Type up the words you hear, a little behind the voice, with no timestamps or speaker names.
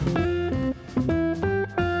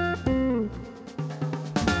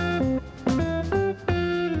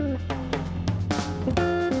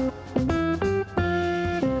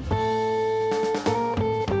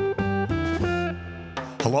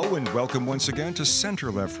welcome once again to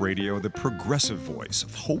Center Left Radio, the progressive voice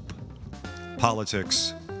of hope,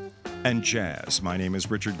 politics, and jazz. My name is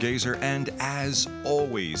Richard Gazer, and as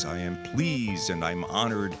always, I am pleased and I'm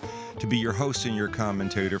honored to be your host and your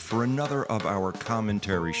commentator for another of our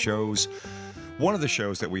commentary shows. One of the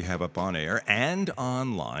shows that we have up on air and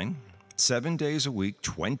online 7 days a week,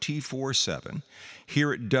 24/7,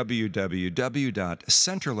 here at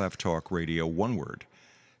www.centerlefttalkradio, one word,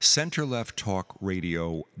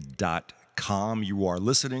 centerlefttalkradio.com. You are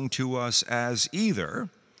listening to us as either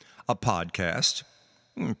a podcast,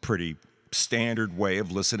 pretty standard way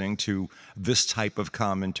of listening to this type of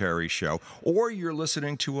commentary show, or you're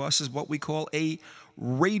listening to us as what we call a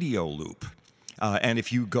radio loop. And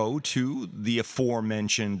if you go to the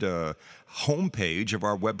aforementioned homepage of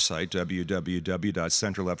our website,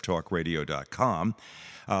 www.centerlefttalkradio.com,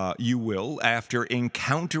 you will, after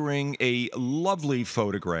encountering a lovely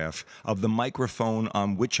photograph of the microphone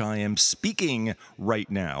on which I am speaking right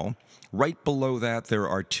now, right below that there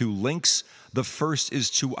are two links. The first is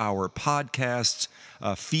to our podcast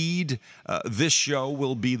feed. This show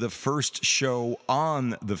will be the first show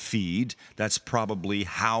on the feed. That's probably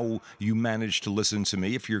how you manage to listen to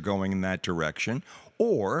me if you're going in that direction.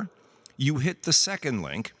 Or you hit the second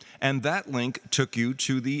link, and that link took you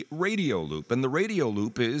to the radio loop. And the radio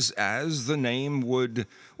loop is, as the name would,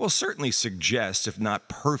 well, certainly suggest, if not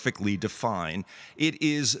perfectly define, it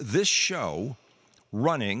is this show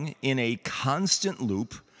running in a constant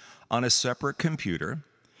loop on a separate computer.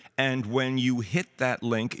 And when you hit that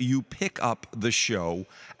link, you pick up the show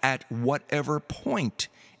at whatever point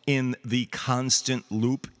in the constant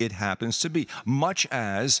loop it happens to be, much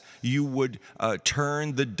as you would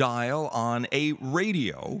turn the dial on a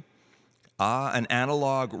radio, an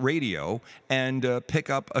analog radio, and pick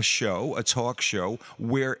up a show, a talk show,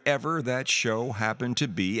 wherever that show happened to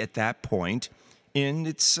be at that point in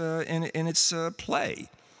its play.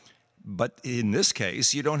 But in this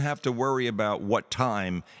case, you don't have to worry about what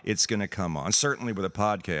time it's going to come on. Certainly with a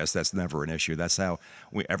podcast, that's never an issue. That's how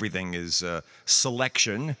everything is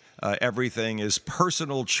selection. Everything is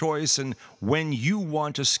personal choice. And when you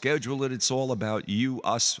want to schedule it, it's all about you,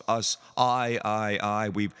 us, I.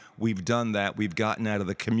 We've done that. We've gotten out of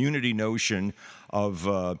the community notion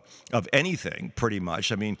of anything, pretty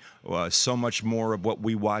much. I mean, so much more of what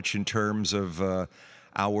we watch in terms of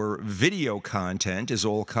our video content is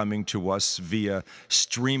all coming to us via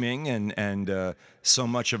streaming, and so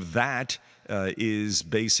much of that is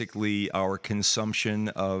basically our consumption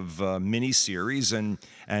of miniseries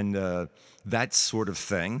and that sort of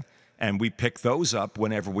thing. And we pick those up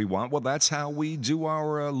whenever we want. Well, that's how we do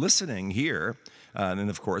our listening here. And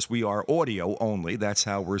of course, we are audio only. That's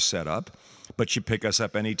how we're set up. But you pick us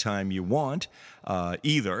up anytime you want,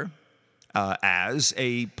 either as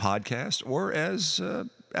a podcast or as a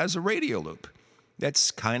radio loop. That's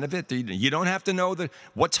kind of it. You don't have to know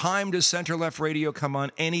what time does Center Left Radio come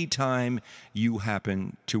on. Anytime you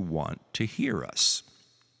happen to want to hear us.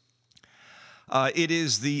 It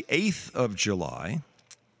is the 8th of July,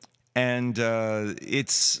 and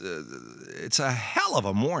it's a hell of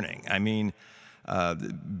a morning. I mean,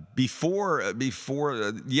 before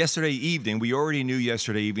yesterday evening, we already knew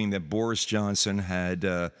yesterday evening that Boris Johnson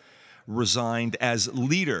had resigned as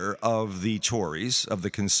leader of the Tories, of the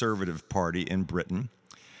Conservative Party in Britain.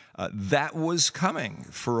 That was coming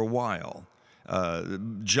for a while.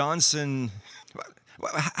 Johnson,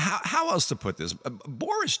 how else to put this?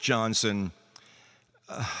 Boris Johnson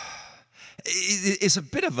is a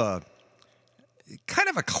bit of a kind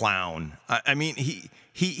of a clown. I mean,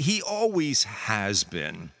 he always has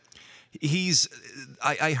been.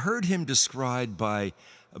 I heard him described by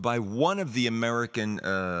one of the American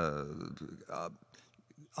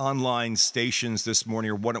online stations this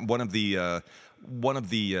morning, or one of the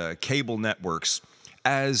cable networks,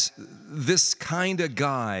 as this kind of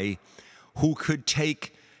guy who could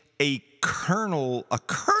take a kernel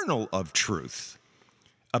of truth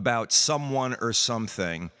about someone or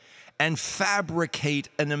something and fabricate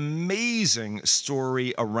an amazing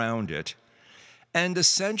story around it, and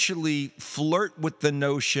essentially flirt with the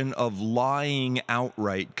notion of lying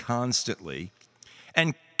outright constantly,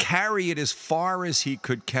 and carry it as far as he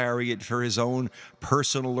could carry it for his own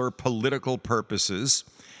personal or political purposes,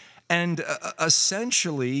 and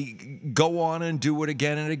essentially go on and do it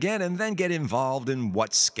again and again, and then get involved in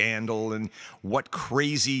what scandal and what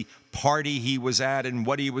crazy party he was at and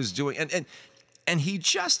what he was doing. And he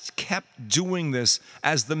just kept doing this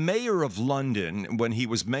as the mayor of London. When he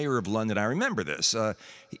was mayor of London, I remember this.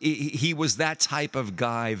 He was that type of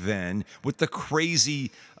guy then, with the crazy,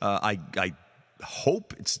 I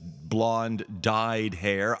hope it's blonde dyed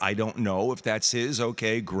hair. I don't know if that's his.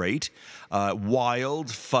 Okay, great.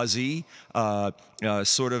 Wild, fuzzy,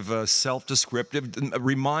 sort of self-descriptive.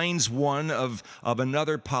 Reminds one of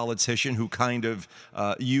another politician who kind of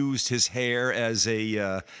used his hair as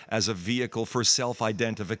a vehicle for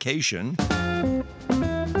self-identification.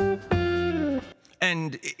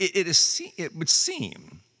 And it would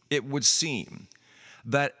seem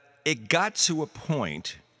that it got to a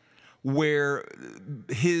point where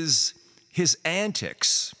his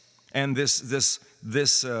antics and this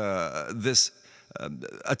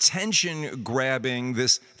attention grabbing,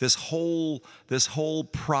 this whole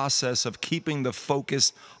process of keeping the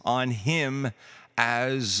focus on him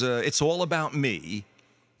as it's all about me.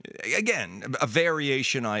 Again, a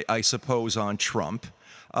variation, I suppose, on Trump.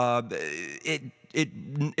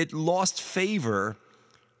 It lost favor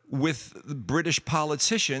with British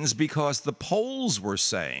politicians because the polls were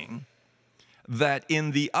saying that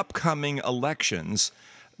in the upcoming elections,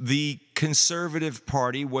 the Conservative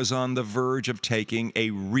Party was on the verge of taking a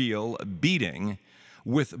real beating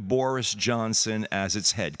with Boris Johnson as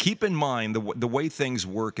its head. Keep in mind the way things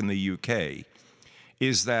work in the UK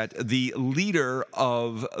is that the leader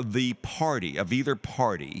of the party, of either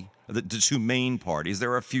party, the two main parties,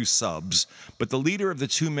 there are a few subs, but the leader of the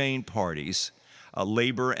two main parties,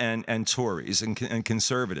 Labour and Tories and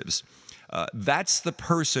Conservatives, that's the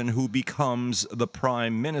person who becomes the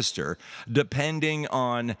prime minister, depending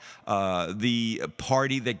on the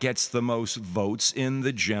party that gets the most votes in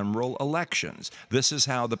the general elections. This is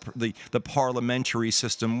how the parliamentary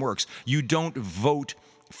system works. You don't vote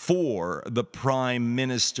for the prime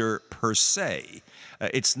minister per se.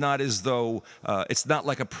 It's not as though, it's not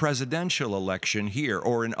like a presidential election here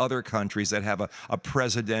or in other countries that have a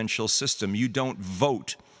presidential system. You don't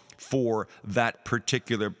vote for that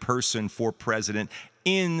particular person for president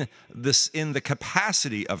in the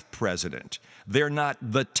capacity of president. They're not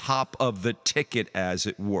the top of the ticket, as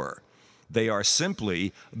it were. They are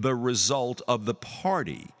simply the result of the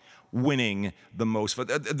party winning the most.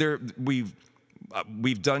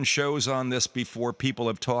 We've done shows on this before. People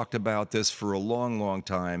have talked about this for a long, long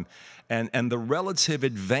time. And the relative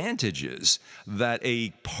advantages that a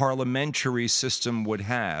parliamentary system would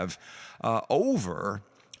have over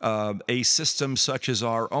a system such as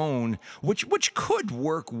our own, which could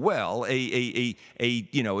work well, a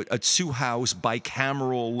two-house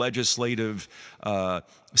bicameral legislative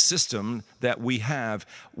system that we have,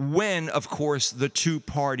 when, of course, the two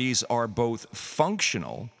parties are both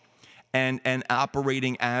functional and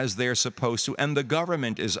operating as they're supposed to, and the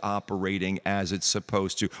government is operating as it's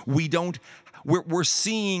supposed to. We're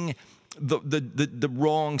seeing the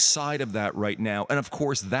wrong side of that right now, and of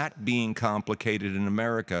course that being complicated in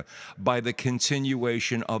America by the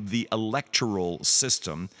continuation of the electoral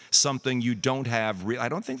system, something you don't have. I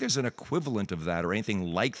don't think there's an equivalent of that or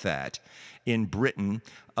anything like that in Britain.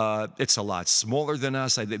 It's a lot smaller than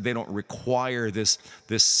us. They don't require this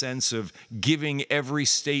sense of giving every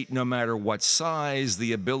state, no matter what size,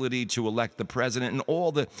 the ability to elect the president and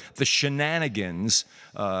all the shenanigans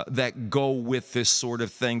that go with this sort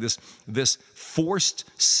of thing, this forced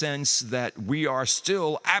sense that we are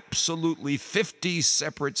still absolutely 50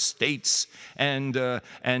 separate states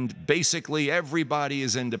and basically everybody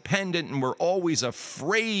is independent, and we're always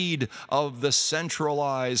afraid of the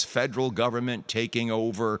centralized federal government taking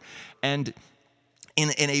over. And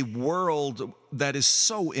in a world that is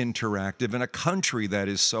so interactive, in a country that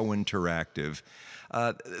is so interactive,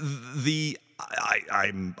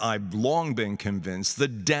 I've long been convinced the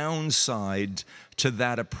downside to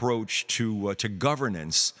that approach to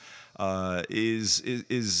governance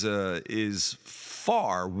is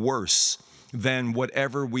far worse than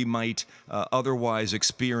whatever we might otherwise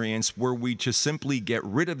experience were we to simply get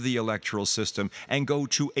rid of the electoral system and go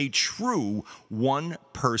to a true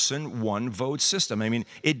one-person, one-vote system. I mean,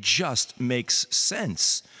 it just makes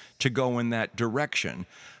sense to go in that direction.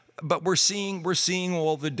 But we're seeing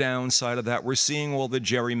all the downside of that. We're seeing all the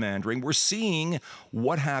gerrymandering. We're seeing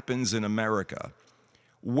what happens in America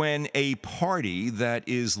when a party that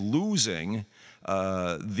is losing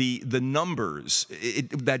the numbers,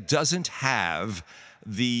 that doesn't have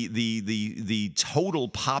the total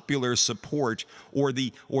popular support or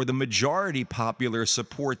the majority popular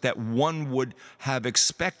support that one would have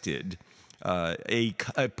expected a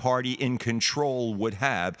party in control would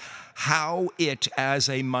have, how it as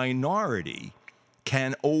a minority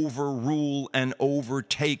can overrule and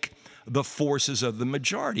overtake the forces of the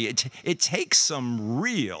majority. It takes some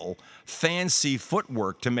real fancy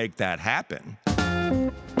footwork to make that happen.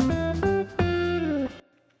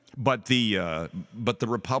 But the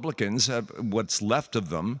Republicans, what's left of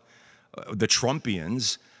them, the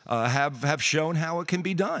Trumpians, have shown how it can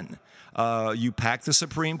be done. You pack the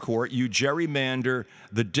Supreme Court, you gerrymander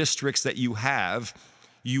the districts that you have,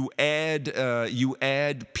 you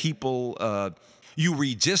add people, you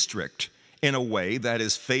redistrict in a way that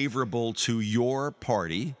is favorable to your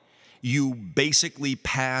party. You basically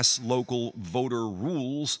pass local voter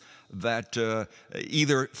rules that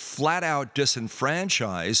either flat out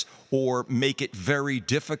disenfranchise or make it very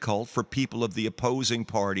difficult for people of the opposing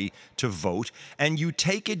party to vote. And you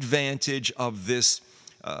take advantage of this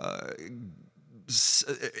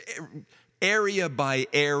area by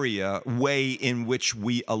area way in which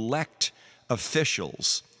we elect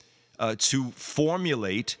officials to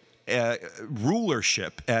formulate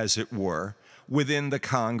rulership, as it were, within the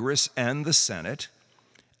Congress and the Senate,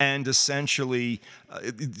 and essentially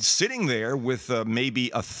sitting there with maybe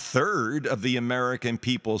a third of the American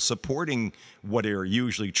people supporting what are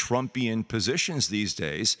usually Trumpian positions these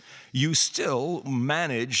days, you still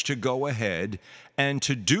manage to go ahead and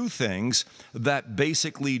to do things that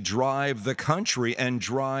basically drive the country and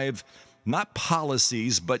drive not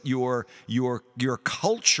policies, but your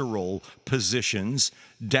cultural positions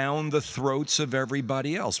down the throats of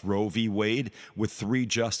everybody else. Roe v. Wade, with 3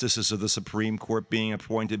 justices of the Supreme Court being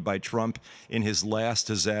appointed by Trump in his last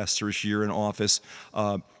disastrous year in office,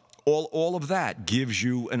 all of that gives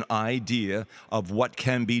you an idea of what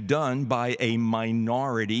can be done by a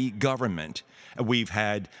minority government. We've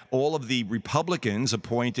had all of the Republicans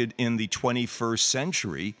appointed in the 21st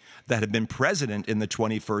century that have been president in the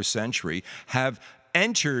 21st century have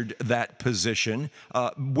entered that position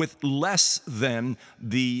with less than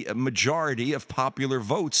the majority of popular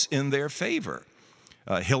votes in their favor.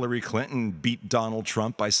 Hillary Clinton beat Donald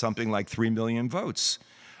Trump by something like 3 million votes.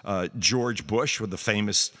 George Bush with the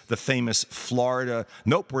famous Florida,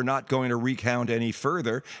 nope, we're not going to recount any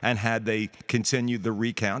further. And had they continued the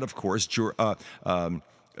recount, of course,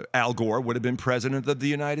 Al Gore would have been president of the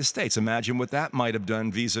United States. Imagine what that might have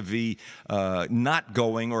done vis-a-vis not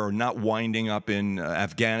going or not winding up in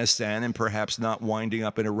Afghanistan, and perhaps not winding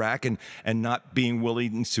up in Iraq, and not being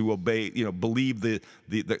willing to obey, believe the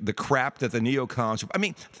crap that the neocons. I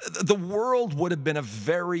mean, the world would have been a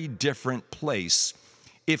very different place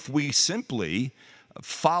if we simply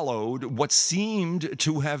followed what seemed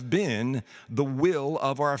to have been the will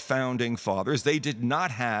of our founding fathers. They did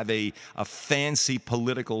not have a fancy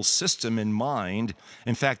political system in mind.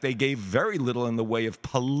 In fact, they gave very little in the way of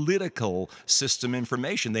political system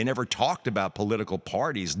information. They never talked about political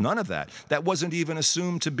parties, none of that. That wasn't even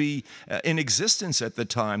assumed to be in existence at the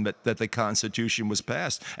time that the Constitution was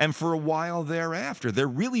passed. And for a while thereafter, there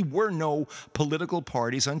really were no political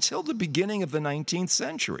parties until the beginning of the 19th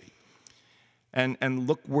century. And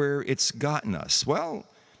look where it's gotten us. Well,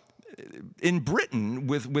 in Britain,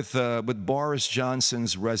 with Boris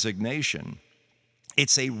Johnson's resignation,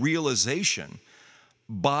 it's a realization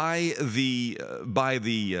by the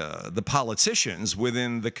politicians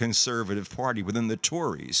within the Conservative Party, within the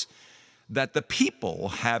Tories, that the people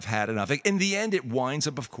have had enough. In the end, it winds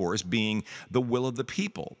up, of course, being the will of the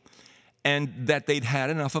people, and that they'd had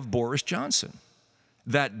enough of Boris Johnson.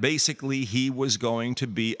 That basically he was going to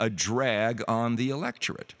be a drag on the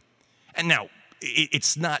electorate. And now,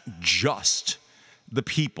 it's not just the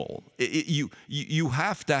people. You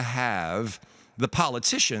have to have, the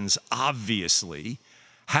politicians obviously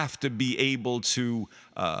have to be able to,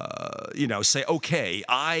 say, okay,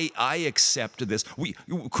 I accept this.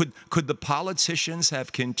 Could the politicians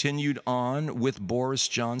have continued on with Boris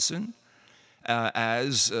Johnson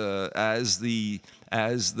as the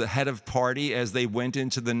head of party as they went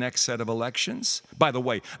into the next set of elections? By the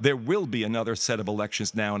way, there will be another set of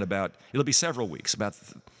elections now in it'll be several weeks, about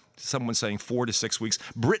someone saying 4 to 6 weeks.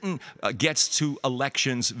 Britain gets to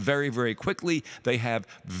elections very, very quickly. They have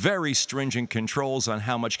very stringent controls on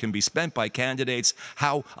how much can be spent by candidates,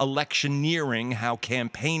 how electioneering, how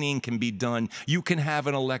campaigning can be done. You can have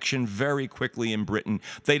an election very quickly in Britain.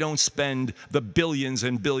 They don't spend the billions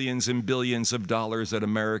and billions and billions of dollars that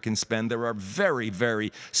Americans spend. There are very,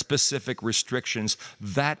 very specific restrictions.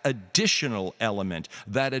 That additional element,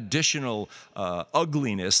 that additional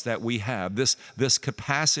ugliness that we have, this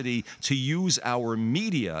capacity to use our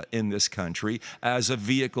media in this country as a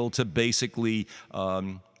vehicle to basically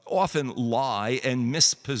often lie and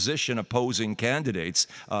misposition opposing candidates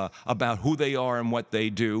about who they are and what they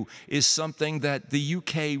do, is something that the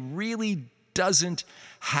UK really doesn't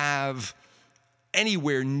have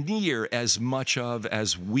anywhere near as much of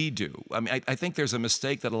as we do. I mean, I think there's a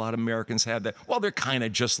mistake that a lot of Americans have that, well, they're kind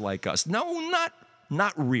of just like us. No,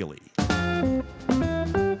 not really.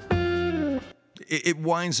 It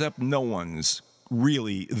winds up no one's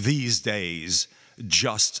really these days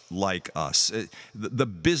just like us. The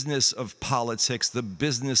business of politics, the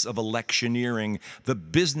business of electioneering, the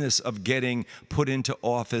business of getting put into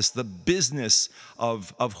office, the business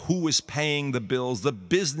of who is paying the bills, the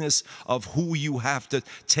business of who you have to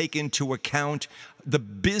take into account, the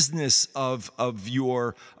business of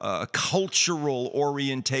your cultural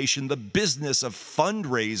orientation, the business of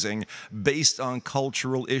fundraising based on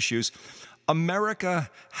cultural issues. America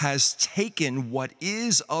has taken what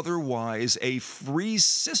is otherwise a free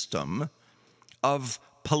system of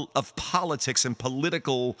politics and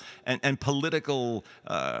political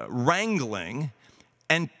wrangling,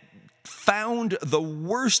 and found the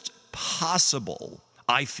worst possible,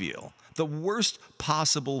 I feel, the worst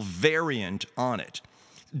possible variant on it,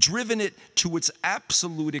 driven it to its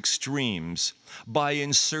absolute extremes by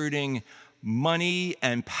inserting money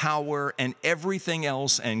and power and everything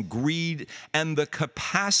else and greed and the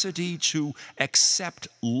capacity to accept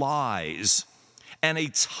lies and a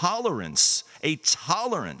tolerance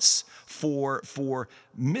for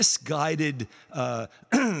misguided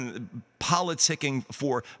politicking,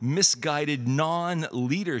 for misguided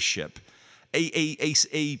non-leadership,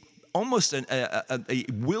 almost a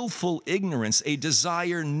willful ignorance, a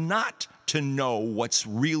desire not to know what's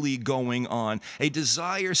really going on, a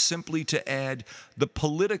desire simply to add the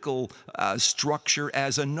political structure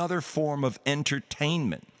as another form of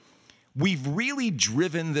entertainment. We've really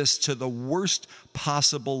driven this to the worst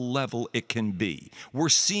possible level it can be. We're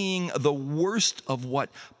seeing the worst of what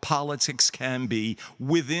politics can be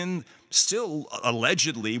within, still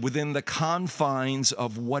allegedly, within the confines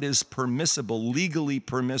of what is permissible, legally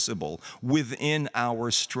permissible within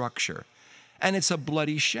our structure. And it's a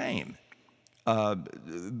bloody shame.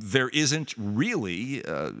 There isn't really,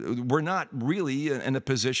 we're not really in a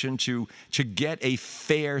position to get a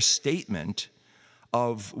fair statement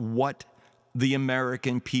of what the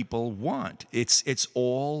American people want. It's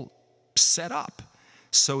all set up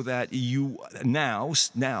so that you now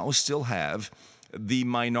still have the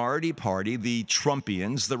minority party, the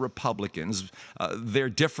Trumpians, the Republicans. They're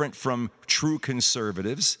different from true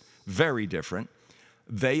conservatives, very different.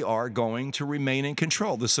 They are going to remain in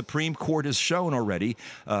control. The Supreme Court has shown already,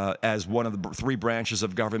 as one of the three branches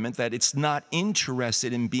of government, that it's not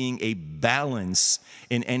interested in being a balance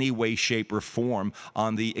in any way, shape, or form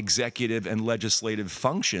on the executive and legislative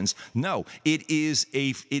functions. No, it is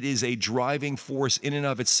a driving force in and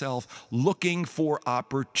of itself, looking for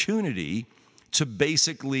opportunity to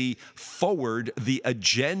basically forward the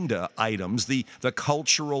agenda items, the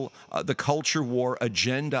culture war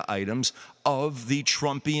agenda items of the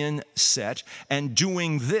Trumpian set, and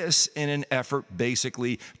doing this in an effort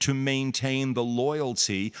basically to maintain the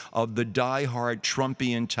loyalty of the diehard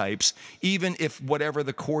Trumpian types, even if whatever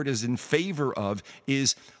the court is in favor of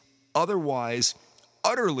is otherwise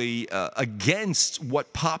utterly against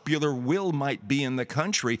what popular will might be in the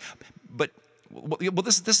country. But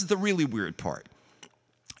this is the really weird part.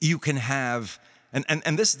 You can have,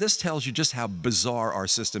 and this tells you just how bizarre our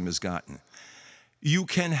system has gotten. You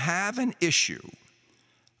can have an issue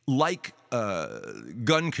like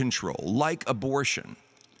gun control, like abortion,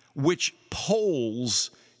 which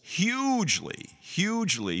polls hugely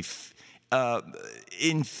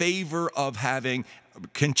in favor of having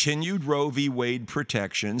continued Roe v. Wade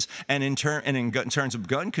protections, and in terms of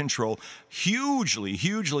gun control,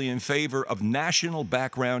 hugely in favor of national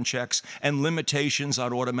background checks and limitations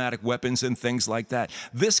on automatic weapons and things like that.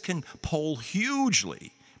 This can poll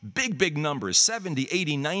hugely. Big numbers, 70,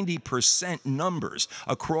 80, 90% numbers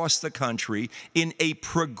across the country in a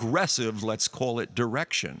progressive, let's call it,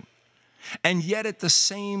 direction. And yet at the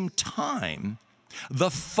same time, the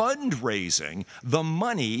fundraising, the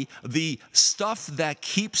money, the stuff that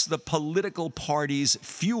keeps the political parties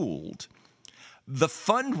fueled, the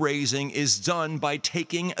fundraising is done by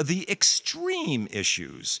taking the extreme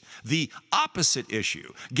issues, the opposite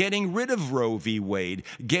issue, getting rid of Roe v. Wade,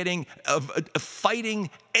 fighting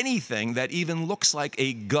anything that even looks like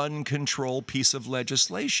a gun control piece of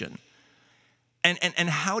legislation. And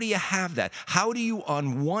how do you have that? How do you,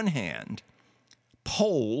 on one hand,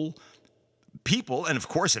 poll people, and of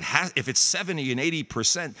course if it's 70 and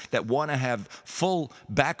 80% that want to have full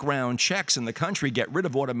background checks in the country, get rid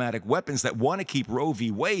of automatic weapons, that want to keep Roe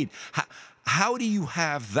v. Wade, how do you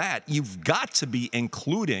have that? You've got to be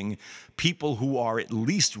including people who are at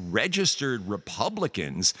least registered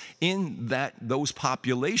Republicans in those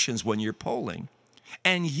populations when you're polling.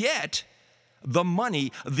 And yet, the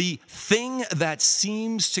money, the thing that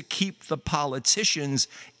seems to keep the politicians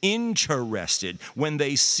interested when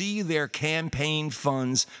they see their campaign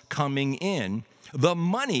funds coming in, The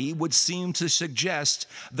money would seem to suggest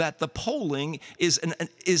that the polling is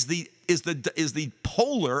the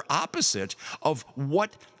polar opposite of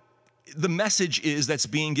what the message is that's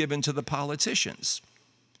being given to the politicians.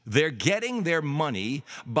 They're getting their money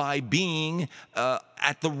by being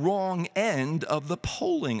at the wrong end of the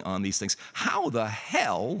polling on these things. How the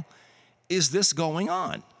hell is this going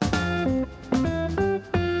on?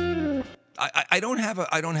 I don't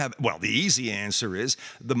have, well, the easy answer is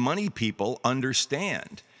the money people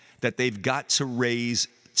understand that they've got to raise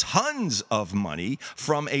tons of money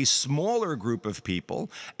from a smaller group of people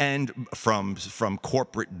and from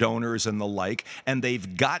corporate donors and the like, and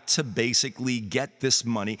they've got to basically get this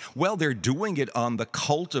money. Well, they're doing it on the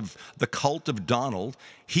cult of Donald.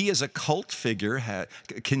 He, as a cult figure,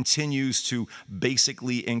 continues to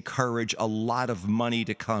basically encourage a lot of money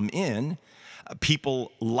to come in.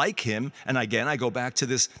 People like him, and again, I go back to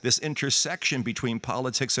this intersection between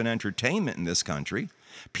politics and entertainment in this country.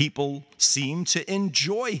 People seem to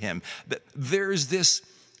enjoy him. There's this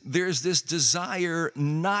desire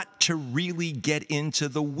not to really get into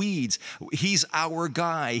the weeds. He's our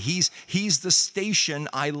guy. He's the station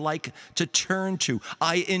I like to turn to.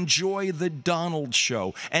 I enjoy the Donald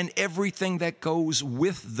Show and everything that goes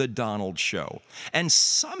with the Donald Show. And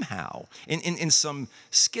somehow, in some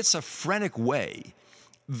schizophrenic way,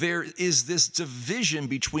 there is this division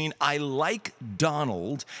between I like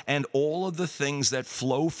Donald and all of the things that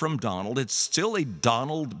flow from Donald. It's still a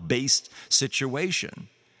Donald-based situation.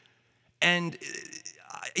 And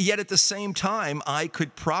yet at the same time, I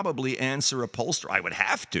could probably answer a pollster. I would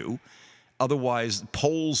have to. Otherwise,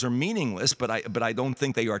 polls are meaningless, but I don't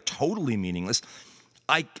think they are totally meaningless.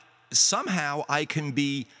 Somehow I can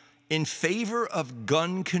be in favor of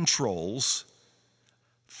gun controls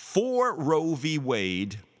for Roe v.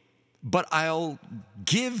 Wade, but I'll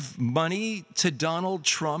give money to Donald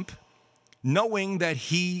Trump knowing that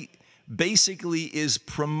he basically is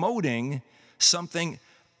promoting something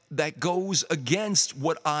that goes against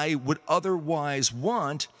what I would otherwise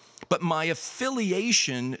want, but my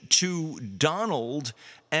affiliation to Donald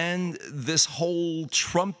and this whole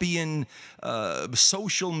Trumpian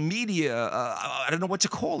social media, I don't know what to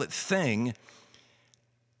call it, thing,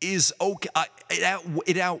 is okay.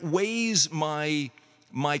 It outweighs my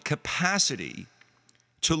capacity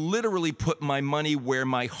to literally put my money where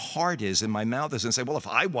my heart is and my mouth is and say, well, if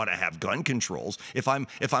I want to have gun controls, if I'm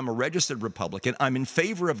a registered Republican, I'm in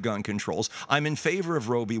favor of gun controls, I'm in favor of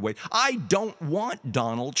Roe v. Wade. I don't want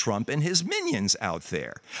Donald Trump and his minions out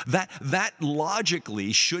there. That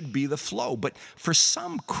logically should be the flow. But for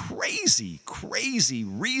some crazy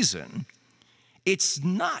reason, it's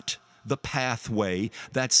not the pathway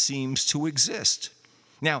that seems to exist.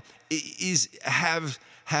 Now,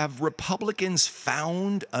 have Republicans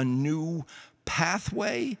found a new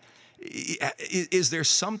pathway? Is there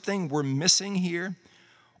something we're missing here?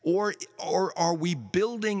 Or are we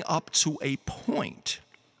building up to a point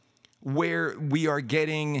where we are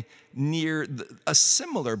getting near a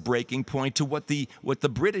similar breaking point to what the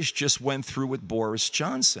British just went through with Boris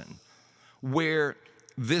Johnson, where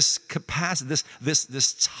this capacity,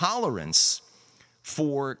 this tolerance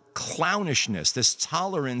for clownishness, this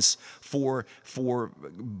tolerance for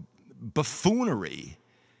buffoonery,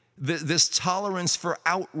 this tolerance for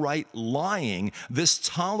outright lying, this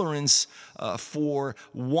tolerance for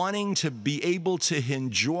wanting to be able to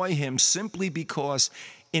enjoy him simply because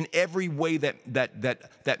in every way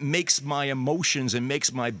that makes my emotions and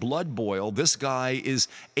makes my blood boil, this guy is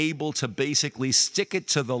able to basically stick it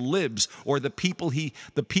to the libs, or the people he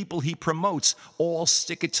promotes all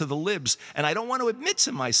stick it to the libs. And I don't want to admit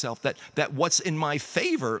to myself that what's in my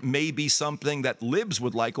favor may be something that libs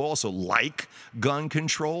would like also, like gun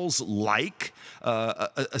controls, like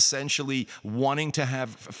essentially wanting to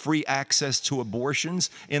have free access to abortions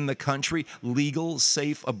in the country, legal,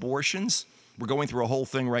 safe abortions. We're going through a whole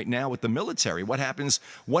thing right now with the military. What happens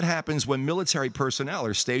when military personnel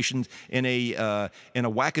are stationed in a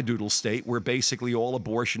wackadoodle state where basically all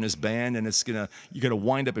abortion is banned, and you're gonna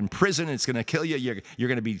wind up in prison, and it's gonna kill you. You're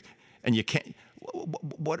gonna be, and you can't.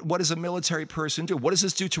 What does a military person do? What does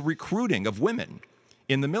this do to recruiting of women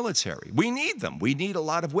in the military? We need them. We need a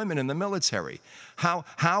lot of women in the military. How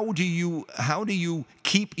do you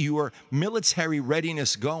keep your military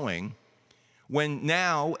readiness going when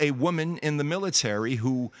now a woman in the military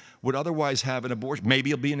who would otherwise have an abortion, maybe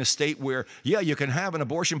you'll be in a state where, yeah, you can have an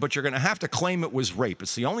abortion, but you're going to have to claim it was rape.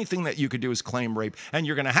 It's the only thing that you could do is claim rape, and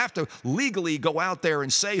you're going to have to legally go out there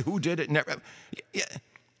and say who did it.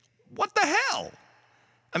 What the hell?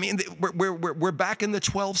 I mean, we're back in the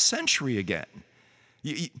 12th century again.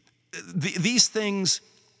 These things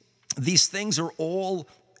are all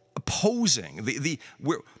opposing.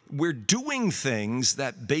 We're doing things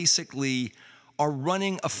that basically are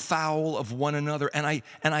running afoul of one another, and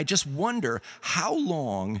I just wonder how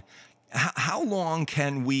long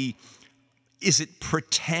can we? Is it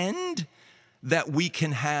pretend that we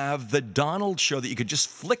can have the Donald show, that you could just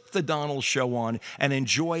flick the Donald show on and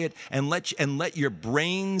enjoy it and let your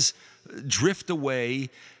brains drift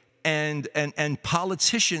away, and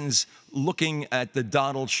politicians looking at the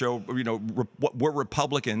Donald show, we're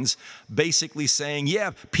Republicans, basically saying,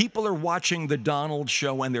 yeah, people are watching the Donald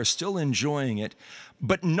show and they're still enjoying it,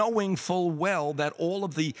 but knowing full well that all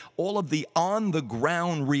of the on the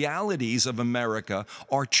ground realities of America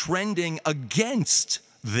are trending against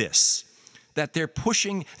this. They've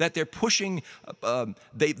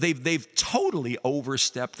totally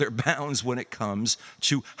overstepped their bounds when it comes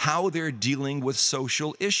to how they're dealing with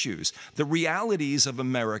social issues. The realities of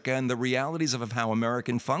America and the realities of how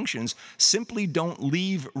American functions simply don't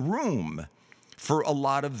leave room for a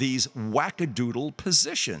lot of these wackadoodle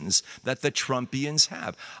positions that the Trumpians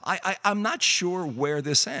have. I'm not sure where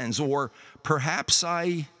this ends, or perhaps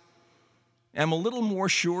I am a little more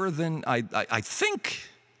sure than I think.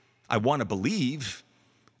 I want to believe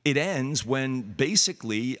it ends when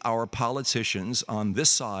basically our politicians on this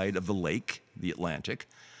side of the lake, the Atlantic,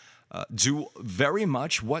 do very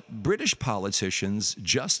much what British politicians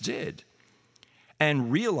just did,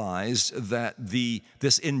 and realized that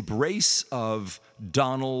this embrace of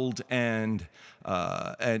Donald and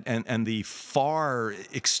the far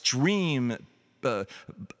extreme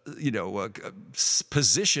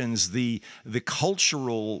positions, the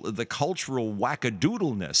cultural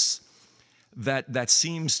wackadoodleness that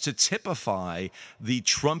seems to typify the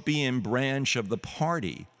Trumpian branch of the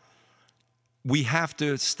party. We have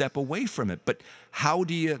to step away from it. But how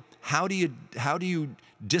do you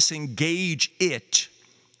disengage it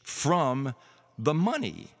from the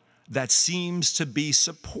money that seems to be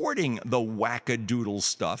supporting the wackadoodle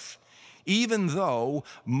stuff, even though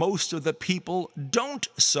most of the people don't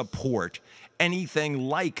support anything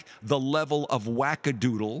like the level of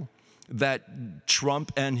wackadoodle that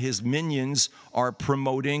Trump and his minions are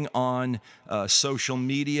promoting on social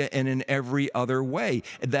media and in every other way?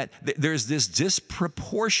 That there's this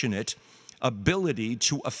disproportionate ability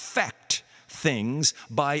to affect things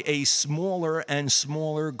by a smaller and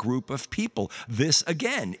smaller group of people. This,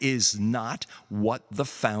 again, is not what the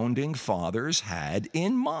founding fathers had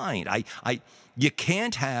in mind. You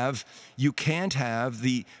can't have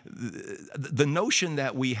the notion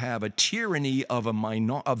that we have a tyranny of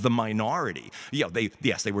the minority.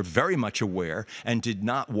 They were very much aware and did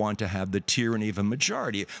not want to have the tyranny of a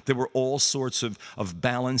majority. There were all sorts of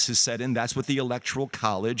balances set in. That's what the Electoral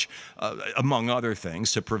College, among other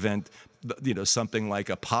things, to prevent something like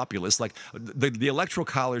a populist, like the Electoral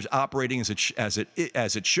College operating as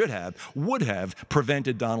it should have, would have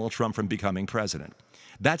prevented Donald Trump from becoming president.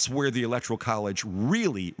 That's where the Electoral College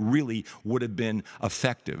really, really would have been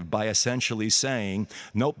effective, by essentially saying,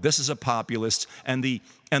 nope, this is a populist, and the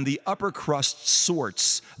upper crust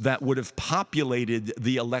sorts that would have populated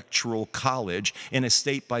the Electoral College in a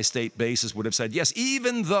state-by-state basis would have said, yes,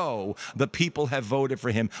 even though the people have voted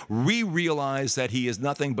for him, we realize that he is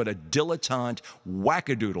nothing but a dilettante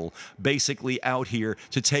wackadoodle, basically out here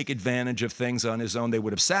to take advantage of things on his own. They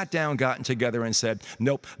would have sat down, gotten together, and said,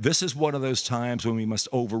 nope, this is one of those times when we must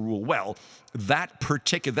overrule. Well, that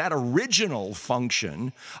original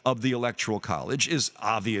function of the Electoral College is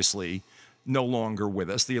obviously no longer with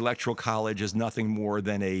us. The Electoral College is nothing more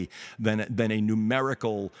than a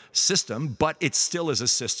numerical system, but it still is a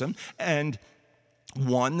system, and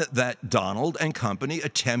one that Donald and company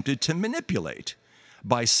attempted to manipulate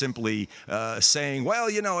by simply saying, well,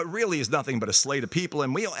 it really is nothing but a slate of people,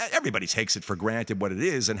 and everybody takes it for granted what it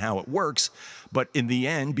is and how it works. But in the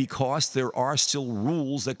end, because there are still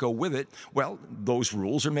rules that go with it, well, those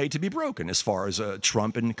rules are made to be broken as far as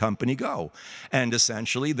Trump and company go. And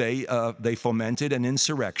essentially, they fomented an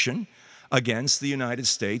insurrection against the United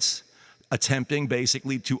States, attempting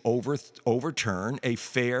basically to overturn a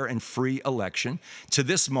fair and free election. To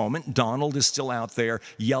this moment, Donald is still out there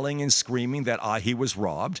yelling and screaming that he was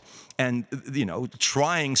robbed, and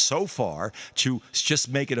trying so far to just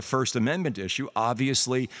make it a First Amendment issue.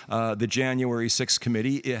 Obviously, the January 6th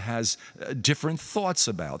committee has different thoughts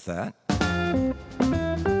about that.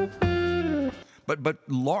 But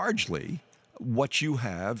largely, what you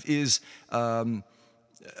have is a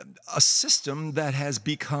system that has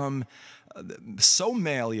become so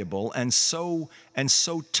malleable and so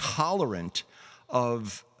tolerant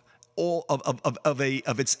of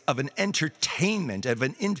an entertainment, of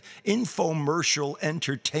an infomercial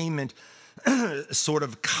entertainment sort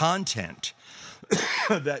of content,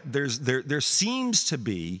 that there seems to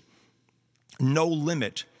be no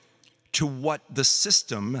limit to what the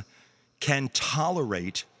system can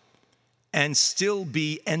tolerate and still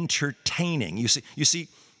be entertaining. You see,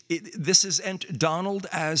 this is Donald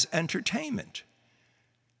as entertainment.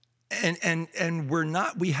 And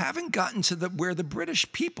we haven't gotten to where the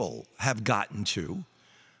British people have gotten to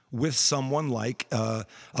with someone like a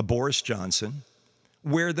Boris Johnson,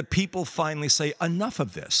 where the people finally say, enough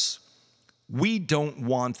of this. We don't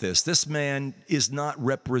want this. This man is not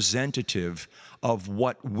representative of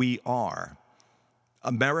what we are.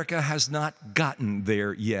 America has not gotten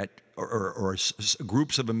there yet, or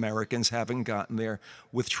groups of Americans haven't gotten there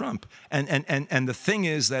with Trump. And the thing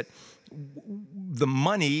is that the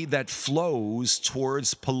money that flows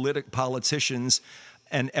towards politicians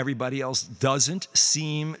and everybody else doesn't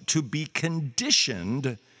seem to be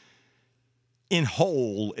conditioned, in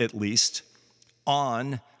whole at least,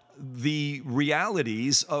 on the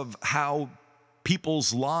realities of how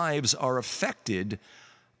people's lives are affected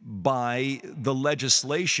by the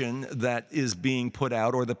legislation that is being put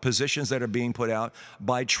out, or the positions that are being put out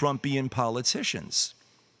by Trumpian politicians.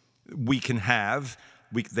 They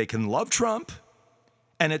can love Trump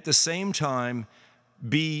and at the same time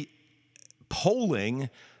be polling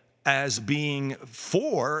as being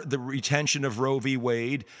for the retention of Roe v.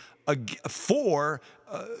 Wade, for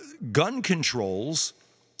gun controls,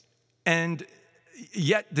 and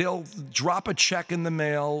yet they'll drop a check in the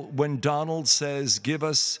mail when Donald says, give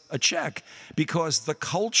us a check, because the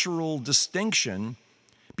cultural distinction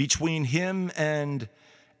between him and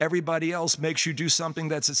everybody else makes you do something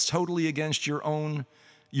that's totally against your own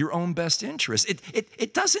best interest.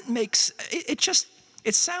 It doesn't make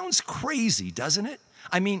it sounds crazy, doesn't it?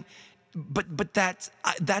 I mean, but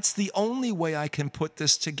that's the only way I can put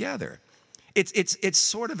this together. It's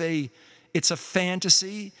sort of a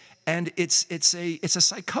fantasy, and it's a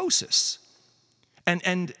psychosis,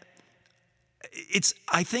 and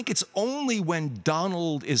I think it's only when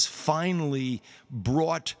Donald is finally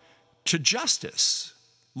brought to justice,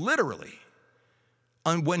 literally,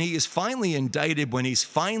 and when he is finally indicted, when he's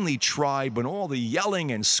finally tried, when all the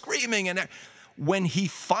yelling and screaming and when he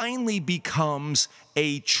finally becomes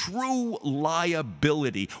a true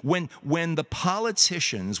liability, when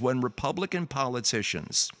Republican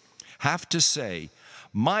politicians have to say,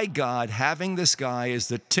 my God, having this guy as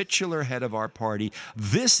the titular head of our party,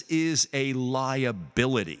 this is a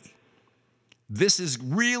liability. This is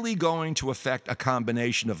really going to affect a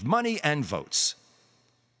combination of money and votes.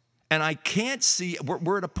 And I can't see,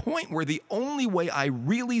 we're at a point where the only way I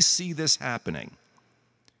really see this happening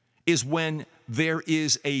is when there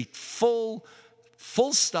is a full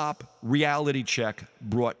stop reality check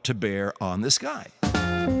brought to bear on this guy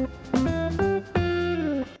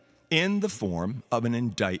in the form of an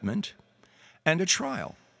indictment and a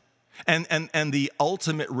trial. And the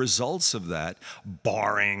ultimate results of that,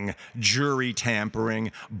 barring jury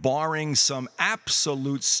tampering, barring some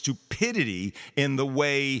absolute stupidity in the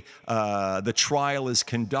way the trial is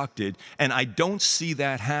conducted, and I don't see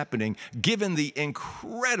that happening, given the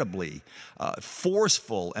incredibly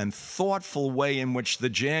forceful and thoughtful way in which the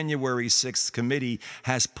January 6th committee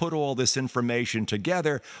has put all this information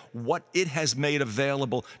together, what it has made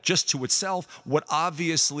available just to itself, what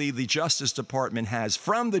obviously the Justice Department has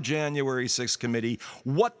from the January 6th committee,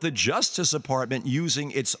 what the Justice Department, using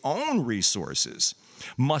its own resources,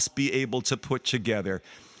 must be able to put together.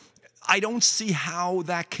 I don't see how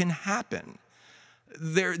that can happen.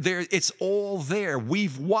 It's all there.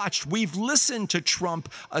 We've watched, we've listened to Trump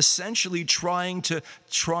essentially trying to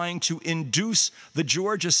induce the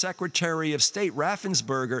Georgia Secretary of State,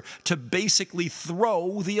 Raffensperger, to basically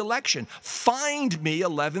throw the election. Find me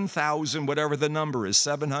 11,000, whatever the number is,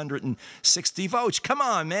 760 votes. Come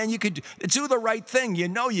on, man, you could do the right thing. You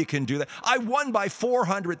know you can do that. I won by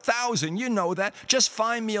 400,000. You know that. Just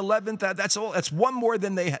find me 11,000. That's all. That's one more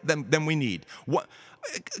than we need. What?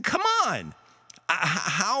 Come on.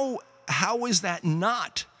 How is that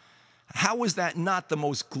not? How is that not the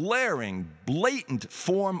most glaring, blatant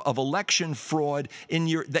form of election fraud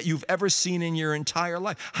that you've ever seen in your entire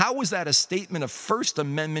life? How is that a statement of First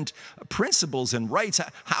Amendment principles and rights?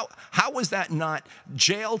 How is that not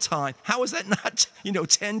jail time? How is that not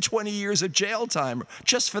 10, 20 years of jail time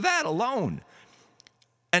just for that alone?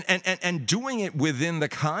 And doing it within the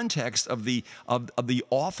context of the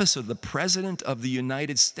office of the President of the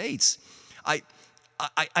United States.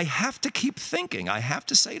 I have to keep thinking. I have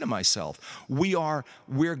to say to myself, we're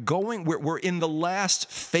in the last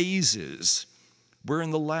phases. We're in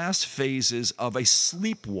the last phases of a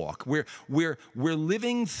sleepwalk. We're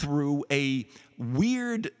living through a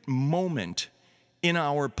weird moment in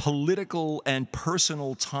our political and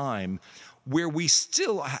personal time where we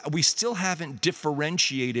still haven't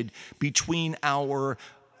differentiated between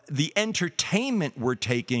the entertainment we're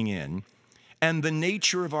taking in and the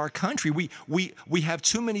nature of our country. We have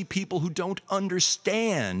too many people who don't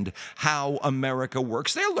understand how America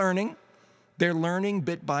works. They're learning. They're learning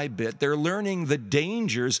bit by bit. They're learning the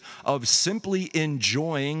dangers of simply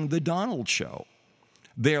enjoying the Donald Show.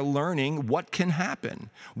 They're learning what can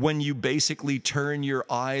happen when you basically turn your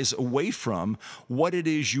eyes away from what it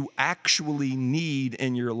is you actually need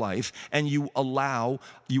in your life, and you allow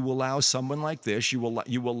someone like this, you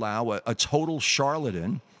allow a total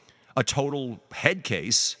charlatan, a total head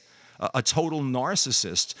case, a total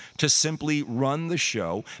narcissist to simply run the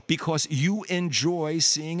show because you enjoy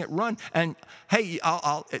seeing it run. And hey,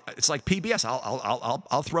 it's like PBS.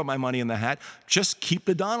 I'll throw my money in the hat. Just keep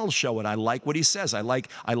the Donald Show, and I like what he says. I like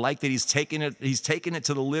that he's taking it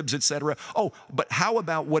to the libs, etc. Oh, but how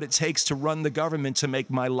about what it takes to run the government to make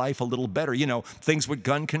my life a little better? You know, things with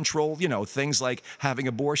gun control. You know, things like having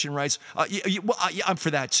abortion rights. I'm for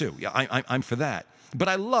that too. Yeah, I'm for that. But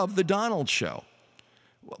I love the Donald Show.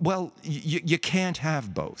 Well, you can't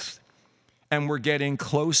have both. And we're getting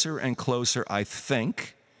closer and closer, I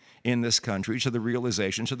think, in this country to the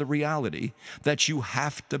realization, to the reality that you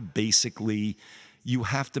have to basically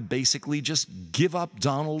just give up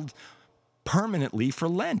Donald permanently for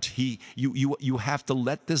Lent. You have to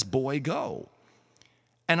let this boy go.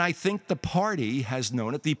 And I think the party has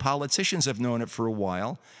known it. The politicians have known it for a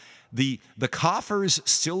while. The coffers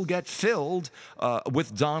still get filled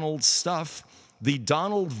with Donald stuff. The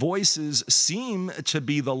Donald voices seem to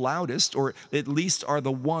be the loudest, or at least are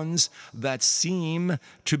the ones that seem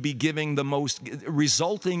to be giving the most,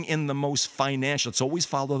 resulting in the most financial. It's always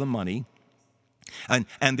follow the money. And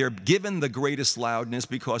they're given the greatest loudness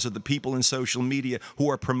because of the people in social media who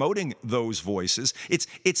are promoting those voices. It's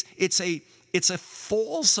a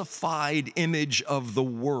falsified image of the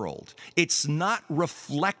world. It's not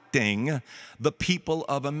reflecting the people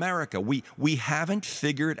of America. We haven't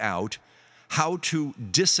figured out how to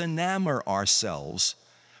disenamor ourselves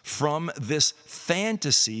from this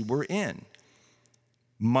fantasy we're in.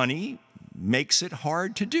 Money makes it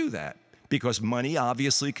hard to do that because money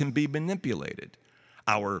obviously can be manipulated.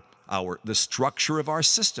 The structure of our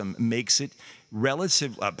system makes it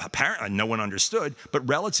apparently no one understood, but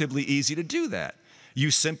relatively easy to do that. You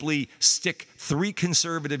simply stick 3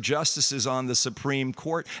 conservative justices on the Supreme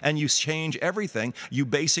Court and you change everything.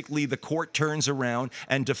 The court turns around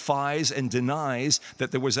and defies and denies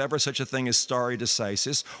that there was ever such a thing as stare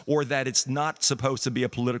decisis, or that it's not supposed to be a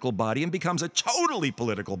political body, and becomes a totally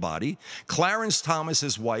political body. Clarence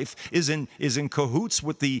Thomas's wife is in cahoots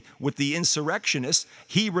with the insurrectionists.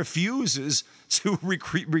 He refuses to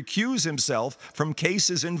recuse himself from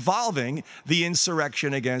cases involving the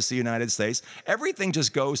insurrection against the United States. Everything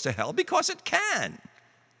just goes to hell because it can.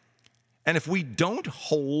 And if we don't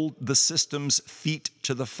hold the system's feet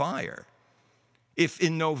to the fire, if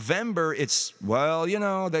in November it's, well,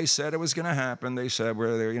 they said it was going to happen. They said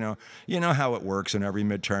we're there, you know how it works in every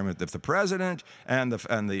midterm. If the president and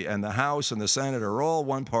the House and the Senate are all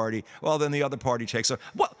one party, well, then the other party takes over.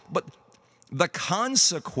 Well, but the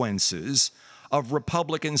consequences of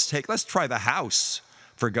Republicans let's try the House,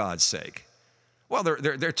 for God's sake. Well,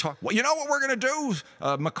 they're talking. Well, you know what we're going to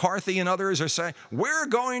do? McCarthy and others are saying we're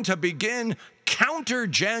going to begin counter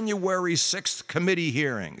January 6th committee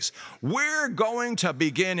hearings. We're going to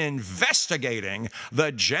begin investigating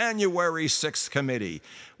the January 6th committee.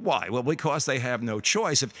 Why? Well, because they have no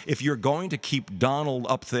choice. If you're going to keep Donald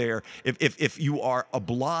up there, if you are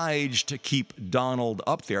obliged to keep Donald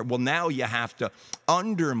up there, well, now you have to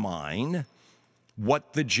undermine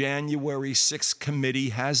what the January 6th committee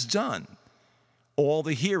has done. All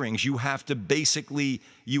the hearings, you have to basically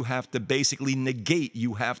negate,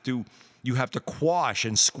 you have to quash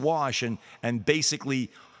and squash and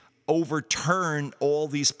basically overturn all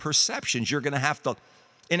these perceptions. You're going to have to,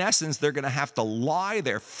 in essence, they're going to have to lie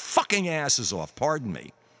their fucking asses off, pardon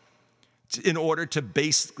me, in order to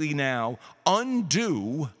basically now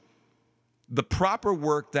undo the proper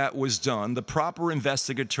work that was done, the proper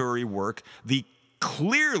investigatory work, the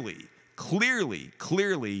clearly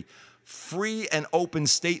free and open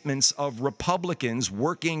statements of Republicans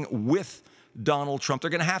working with Donald Trump.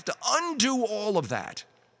 They're going to have to undo all of that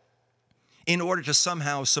in order to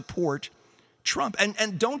somehow support Trump.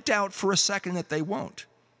 And don't doubt for a second that they won't.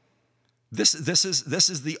 This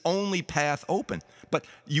is the only path open. But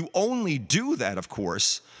you only do that, of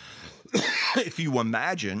course, if you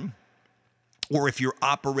imagine or if you're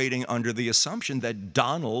operating under the assumption that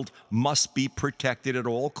Donald must be protected at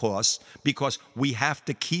all costs because we have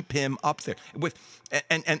to keep him up there.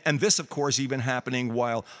 And this, of course, even happening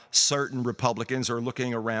while certain Republicans are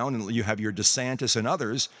looking around, and you have your DeSantis and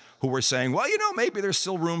others who are saying, well, maybe there's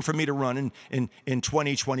still room for me to run in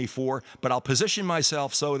 2024, but I'll position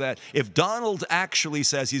myself so that if Donald actually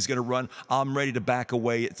says he's going to run, I'm ready to back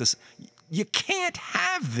away. You can't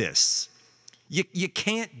have this. You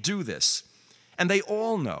can't do this. And they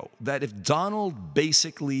all know that if Donald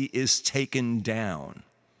basically is taken down,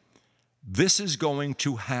 this is going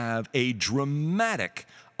to have a dramatic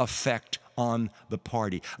effect on the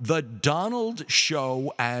party. The Donald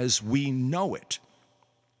show as we know it,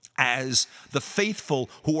 as the faithful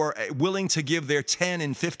who are willing to give their $10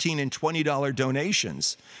 and $15 and $20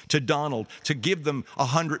 donations to Donald, to give them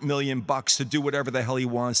 $100 million to do whatever the hell he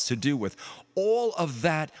wants to do with, all of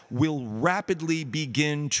that will rapidly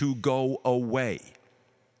begin to go away.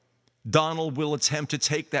 Donald will attempt to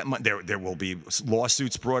take that money. There will be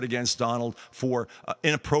lawsuits brought against Donald for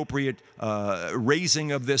inappropriate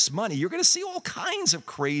raising of this money. You're going to see all kinds of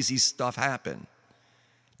crazy stuff happen.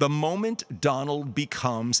 The moment Donald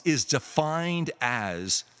is defined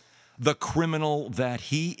as the criminal that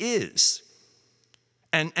he is.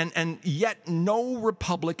 And yet no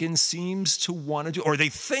Republican seems to want to do, or they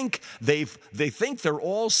think they're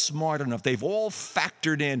all smart enough. They've all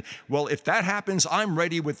factored in, well, if that happens, I'm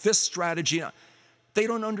ready with this strategy. They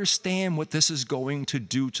don't understand what this is going to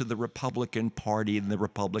do to the Republican Party and the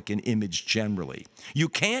Republican image generally. You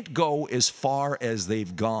can't go as far as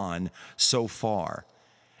they've gone so far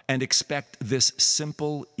and expect this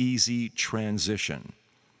simple, easy transition.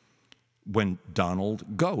 When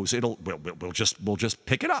Donald goes, we'll just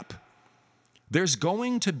pick it up. There's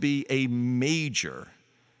going to be a major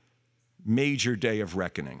day of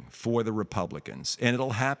reckoning for the Republicans, and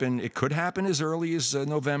it'll happen. It could happen as early as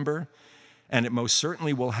November, and it most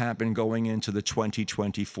certainly will happen going into the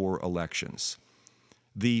 2024 elections.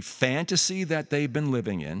 The fantasy that they've been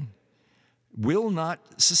living in will not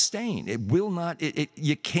sustain. It will not.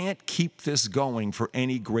 You can't keep this going for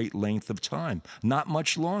any great length of time. Not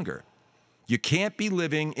much longer. You can't be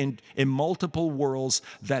living in multiple worlds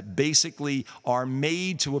that basically are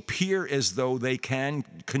made to appear as though they can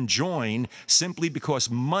conjoin simply because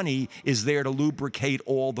money is there to lubricate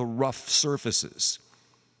all the rough surfaces.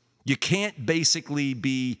 You can't basically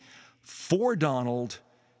be for Donald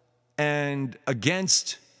and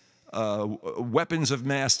against weapons of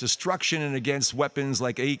mass destruction and against weapons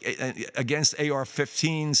like against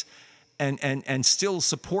AR-15s and still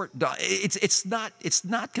support Donald. It's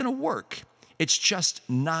not going to work. It's just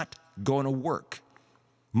not going to work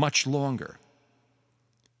much longer.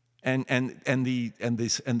 And the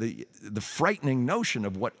frightening notion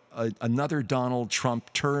of what another Donald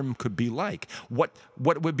Trump term could be like, what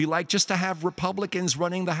it would be like just to have Republicans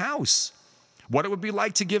running the House, what it would be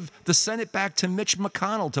like to give the Senate back to Mitch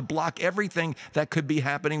McConnell to block everything that could be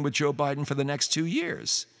happening with Joe Biden for the next 2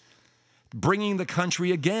 years, bringing the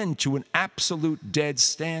country again to an absolute dead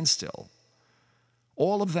standstill.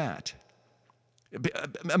 All of that.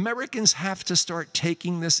 Americans have to start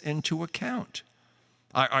taking this into account.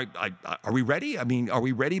 Are we ready? I mean, are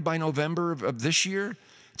we ready by November of this year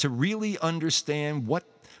to really understand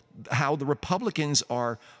how the Republicans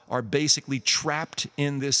are basically trapped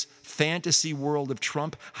in this fantasy world of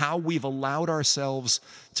Trump, how we've allowed ourselves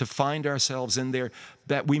to find ourselves in there,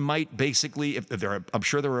 that we might basically, I'm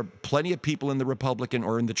sure there are plenty of people in the Republican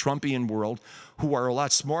or in the Trumpian world who are a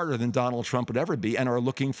lot smarter than Donald Trump would ever be and are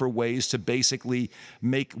looking for ways to basically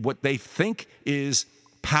make what they think is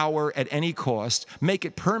power at any cost, make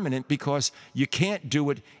it permanent, because you can't do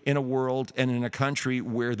it in a world and in a country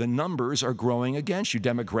where the numbers are growing against you.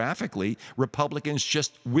 Demographically, Republicans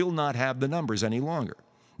just will not have the numbers any longer.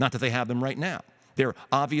 Not that they have them right now. They're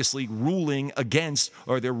obviously ruling against,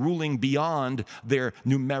 or they're ruling beyond their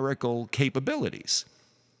numerical capabilities.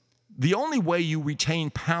 The only way you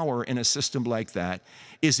retain power in a system like that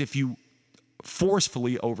is if you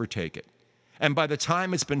forcefully overtake it. And by the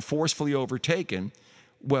time it's been forcefully overtaken,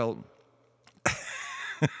 well,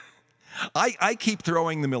 I keep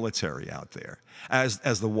throwing the military out there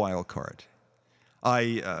as the wild card.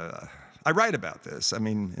 I write about this. I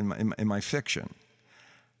mean, in my fiction,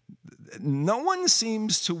 no one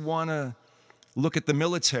seems to want to look at the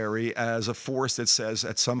military as a force that says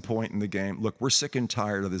at some point in the game, look, we're sick and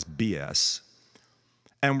tired of this BS,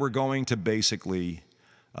 and we're going to basically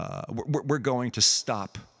we're going to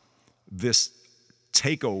stop this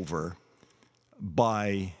takeover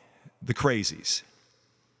by the crazies,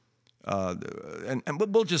 and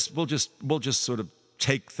we'll just sort of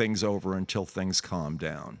take things over until things calm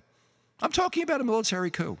down. I'm talking about a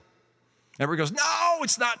military coup. Everybody goes, no,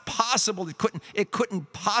 it's not possible. It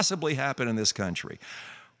couldn't possibly happen in this country.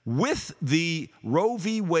 With the Roe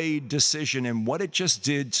v. Wade decision and what it just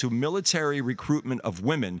did to military recruitment of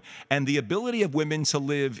women and the ability of women to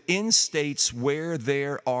live in states where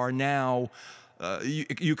there are now,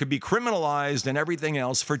 you could be criminalized and everything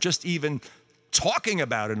else for just even talking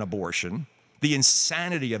about an abortion. The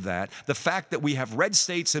insanity of that, the fact that we have red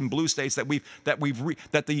states and blue states, that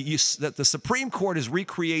the Supreme Court has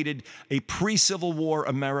recreated a pre-Civil War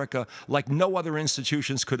America like no other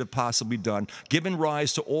institutions could have possibly done, given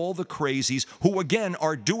rise to all the crazies who, again,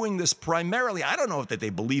 are doing this primarily. I don't know if that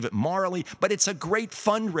they believe it morally, but it's a great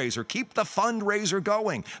fundraiser. Keep the fundraiser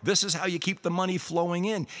going. This is how you keep the money flowing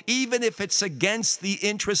in, even if it's against the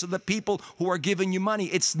interests of the people who are giving you money.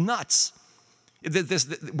 It's nuts.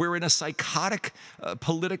 We're in a psychotic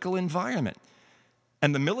political environment.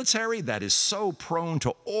 And the military that is so prone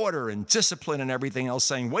to order and discipline and everything else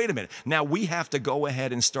saying, wait a minute, now we have to go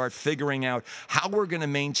ahead and start figuring out how we're going to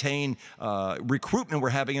maintain recruitment. We're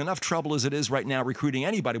having enough trouble as it is right now recruiting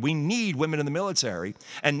anybody. We need women in the military.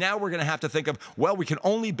 And now we're going to have to think of, well, we can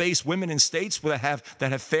only base women in states that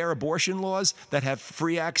have fair abortion laws, that have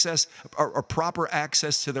free access or proper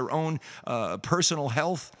access to their own personal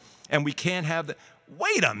health. And we can't have the.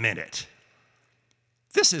 Wait a minute.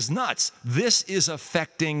 This is nuts. This is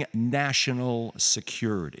affecting national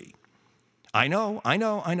security. I know.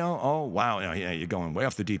 Oh, wow. Yeah, you're going way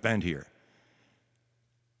off the deep end here.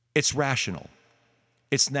 It's rational.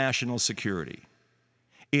 It's national security.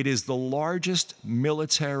 It is the largest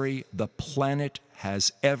military the planet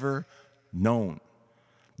has ever known.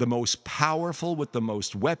 The most powerful with the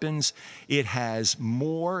most weapons. It has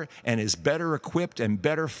more and is better equipped and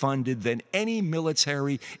better funded than any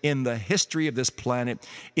military in the history of this planet.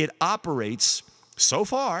 It operates, so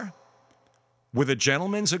far, with a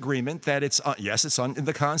gentleman's agreement that it's in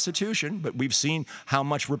the Constitution, but we've seen how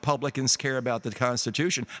much Republicans care about the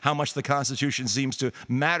Constitution, how much the Constitution seems to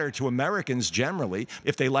matter to Americans generally.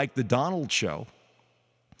 If they like the Donald show,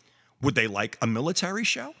 would they like a military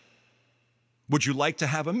show? Would you like to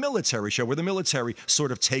have a military show where the military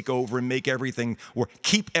sort of take over and make everything or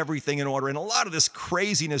keep everything in order, and a lot of this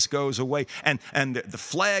craziness goes away, and the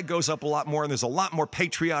flag goes up a lot more, and there's a lot more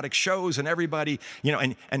patriotic shows, and everybody,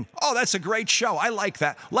 and oh, that's a great show. I like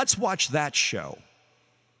that. Let's watch that show.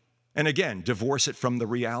 And again, divorce it from the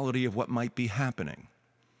reality of what might be happening.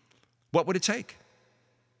 What would it take?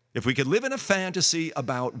 If we could live in a fantasy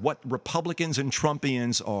about what Republicans and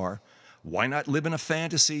Trumpians are, why not live in a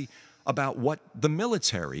fantasy about what the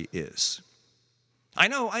military is? I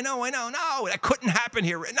know. No, that couldn't happen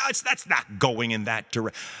here. No, that's not going in that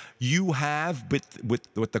direction. You have, with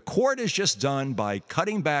what the court has just done by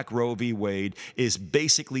cutting back Roe v. Wade, is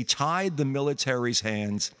basically tied the military's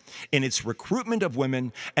hands in its recruitment of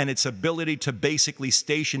women and its ability to basically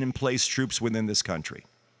station and place troops within this country.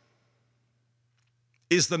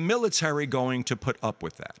 Is the military going to put up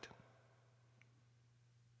with that?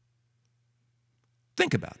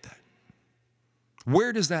 Think about that.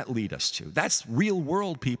 Where does that lead us to? That's real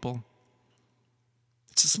world, people.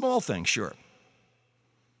 It's a small thing, sure.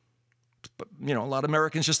 But, a lot of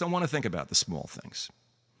Americans just don't want to think about the small things.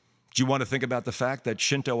 Do you want to think about the fact that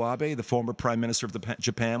Shinzo Abe, the former prime minister of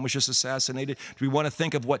Japan, was just assassinated? Do we want to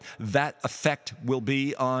think of what that effect will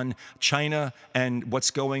be on China and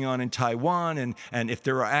what's going on in Taiwan? And if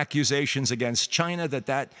there are accusations against China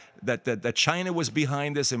that China was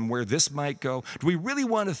behind this and where this might go? Do we really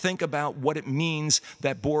want to think about what it means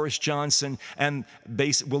that Boris Johnson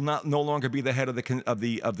will no longer be the head of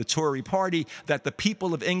the Tory party, that the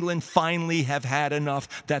people of England finally have had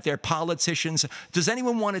enough, that their politicians... Does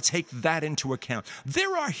anyone want to take that into account?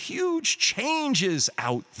 There are huge changes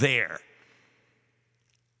out there.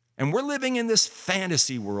 And we're living in this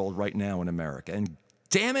fantasy world right now in America. And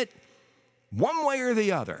damn it, one way or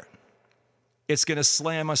the other, it's going to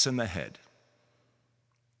slam us in the head.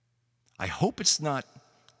 I hope it's not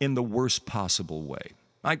in the worst possible way.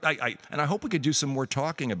 And I hope we could do some more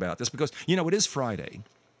talking about this because, it is Friday.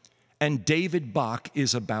 And David Bach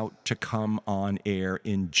is about to come on air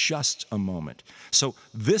in just a moment. So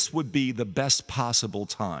this would be the best possible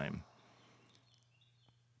time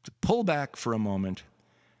to pull back for a moment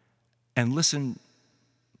and listen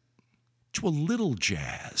to a little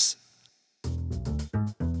jazz.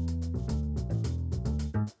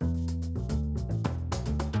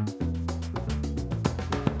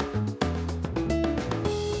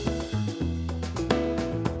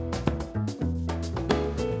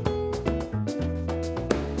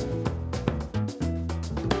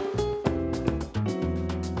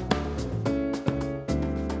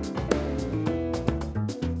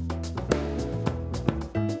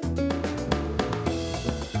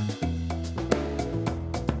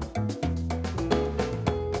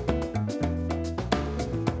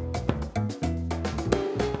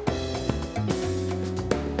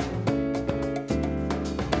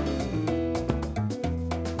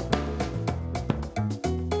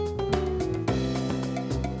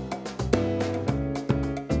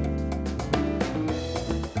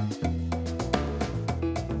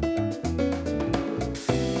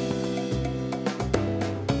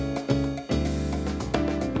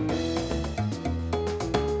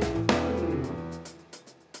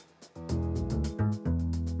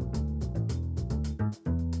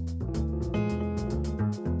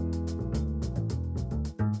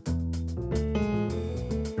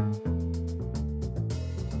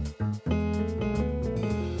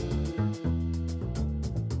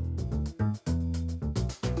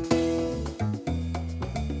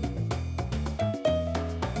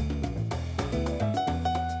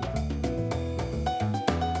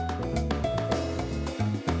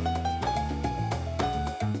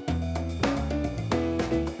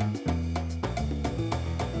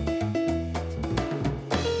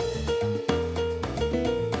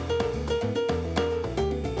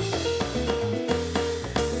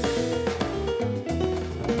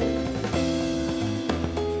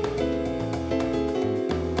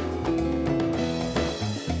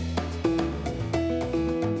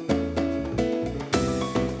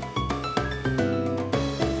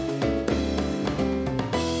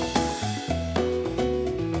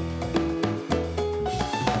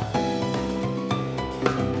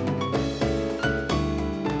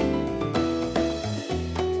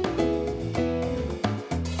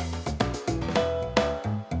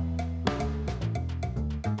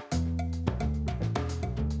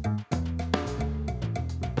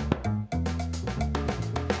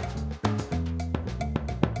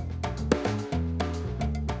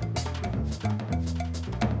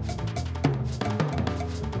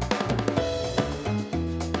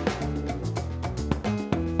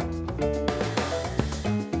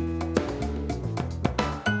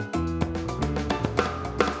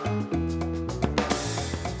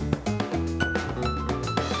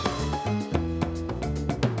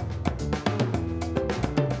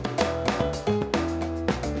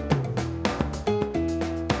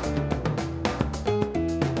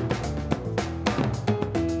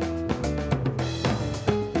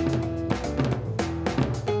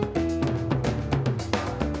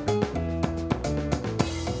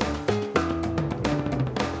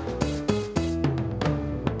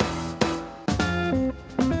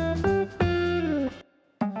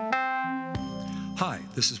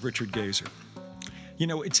 This is Richard Gazer. You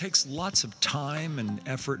know, it takes lots of time and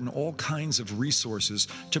effort and all kinds of resources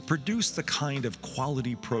to produce the kind of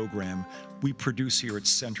quality program we produce here at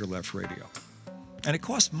Center Left Radio. And it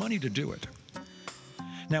costs money to do it.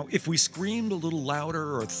 Now, if we screamed a little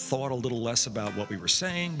louder or thought a little less about what we were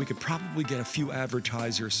saying, we could probably get a few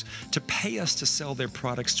advertisers to pay us to sell their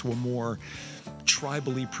products to a more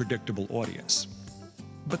tribally predictable audience.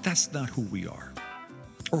 But that's not who we are,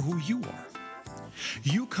 or who you are.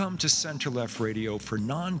 You come to Center Left Radio for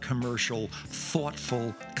non-commercial,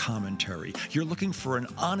 thoughtful commentary. You're looking for an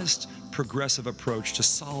honest, progressive approach to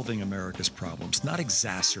solving America's problems, not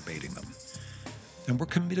exacerbating them. And we're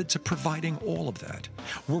committed to providing all of that.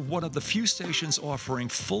 We're one of the few stations offering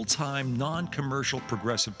full-time, non-commercial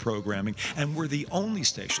progressive programming, and we're the only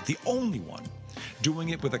station, the only one, doing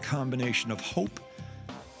it with a combination of hope,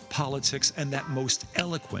 politics, and that most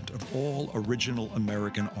eloquent of all original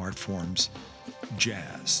American art forms,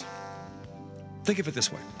 jazz. Think of it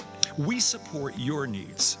this way. We support your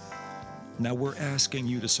needs. Now we're asking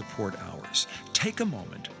you to support ours. Take a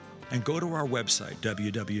moment and go to our website,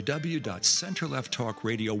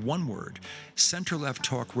 www.centerlefttalkradio, one word,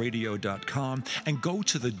 centerlefttalkradio.com, and go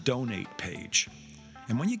to the donate page.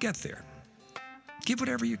 And when you get there, give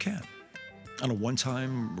whatever you can on a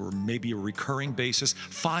one-time or maybe a recurring basis,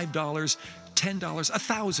 $5, $10,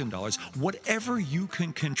 $1,000, whatever you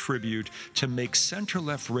can contribute to make Center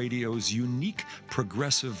Left Radio's unique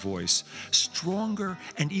progressive voice stronger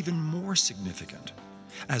and even more significant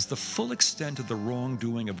as the full extent of the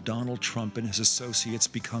wrongdoing of Donald Trump and his associates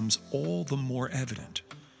becomes all the more evident.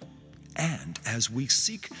 And as we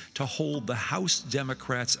seek to hold the House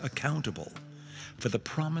Democrats accountable for the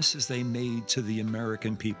promises they made to the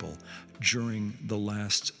American people during the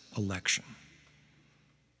last election.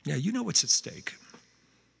 Yeah, you know what's at stake.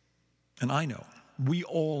 And I know, we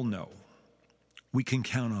all know, we can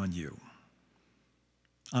count on you.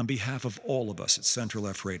 On behalf of all of us at Center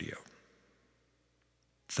Left Radio,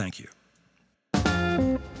 thank you.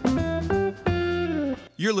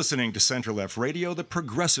 You're listening to Center Left Radio, the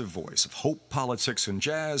progressive voice of hope, politics, and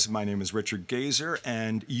jazz. My name is Richard Gazer,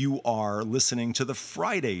 and you are listening to the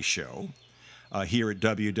Friday show here at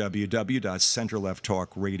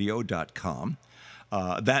www.centerlefttalkradio.com.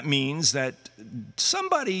 That means that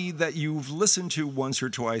somebody that you've listened to once or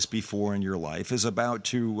twice before in your life is about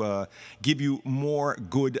to give you more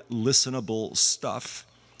good, listenable stuff.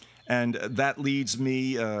 And that leads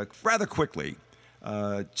me rather quickly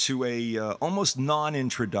to a almost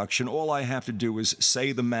non-introduction. All I have to do is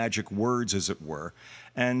say the magic words, as it were,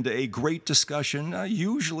 and a great discussion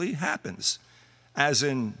usually happens. As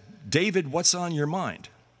in, David, what's on your mind?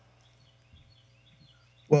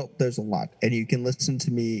 Well, there's a lot, and you can listen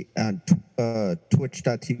to me on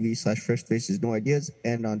twitch.tv/FreshFacesNoIdeas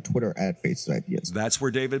and on Twitter @FacesIdeas. That's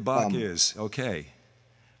where David Bach is. Okay.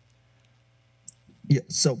 Yeah,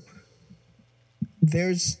 so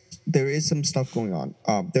there is some stuff going on.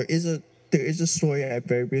 There is a story I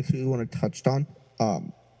very briefly want to touch on.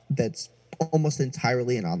 That's almost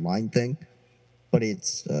entirely an online thing, but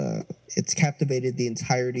it's captivated the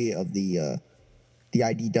entirety of the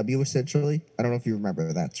IDW essentially. I don't know if you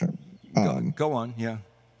remember that term. Go on, yeah.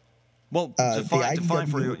 Well, define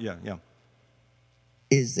for you, yeah.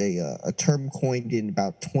 Is a term coined in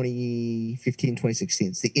about 2015, 2016.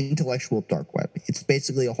 It's the intellectual dark web. It's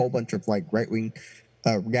basically a whole bunch of like right-wing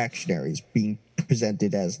reactionaries being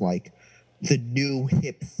presented as like the new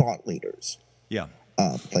hip thought leaders. Yeah.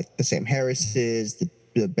 Like the Sam Harrises,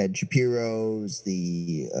 the Ben Shapiros,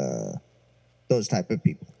 those type of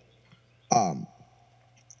people.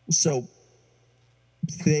 So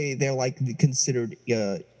they're like considered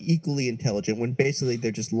equally intelligent when basically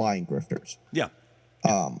they're just lying grifters. Yeah.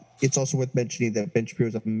 It's also worth mentioning that Ben Shapiro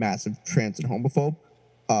is a massive trans and homophobe,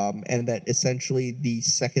 and that essentially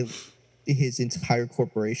his entire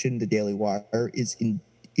corporation, the Daily Wire, his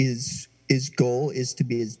goal is to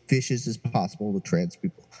be as vicious as possible with trans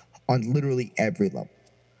people on literally every level.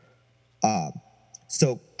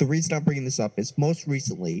 So the reason I'm bringing this up is most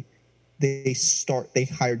recently they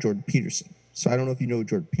hired Jordan Peterson. So I don't know if you know who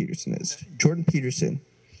Jordan Peterson is. Jordan Peterson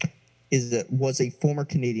was a former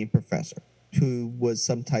Canadian professor who was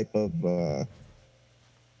some type of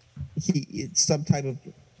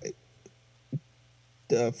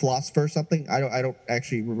philosopher or something. I don't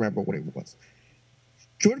actually remember what it was.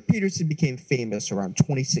 Jordan Peterson became famous around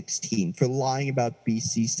 2016 for lying about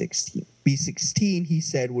BC16. B16, he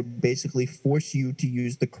said, would basically force you to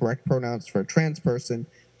use the correct pronouns for a trans person,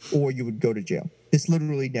 or you would go to jail. This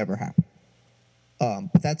literally never happened.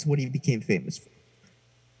 But that's what he became famous for.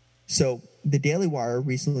 So the Daily Wire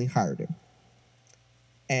recently hired him.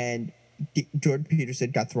 And Jordan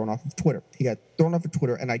Peterson got thrown off of Twitter. He got thrown off of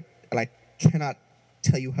Twitter, and I cannot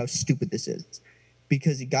tell you how stupid this is,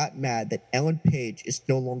 because he got mad that Ellen Page is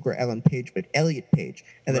no longer Ellen Page but Elliot Page,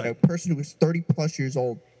 and that a person who was 30 plus years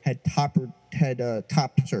old had top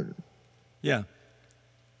surgery. Yeah.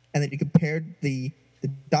 And then he compared the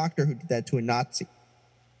doctor who did that to a Nazi.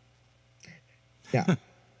 Yeah.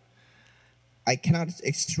 I cannot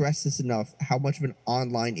stress this enough, how much of an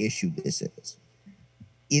online issue this is.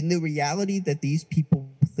 In the reality that these people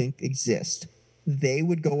think exists, they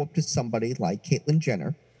would go up to somebody like Caitlyn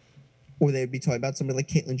Jenner, or they'd be talking about somebody like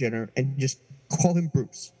Caitlyn Jenner and just call him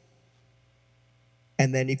Bruce.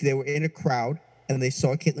 And then if they were in a crowd and they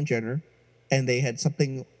saw Caitlyn Jenner and they had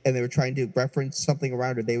something and they were trying to reference something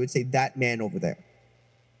around her, they would say, that man over there.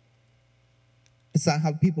 It's not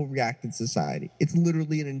how people react in society. It's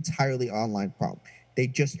literally an entirely online problem. They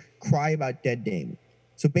just cry about dead naming.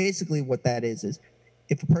 So basically what that is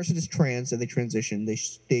if a person is trans and they transition, they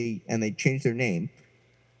change their name,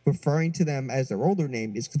 referring to them as their older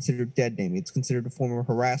name is considered dead naming. It's considered a form of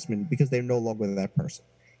harassment because they're no longer that person.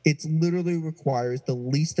 It literally requires the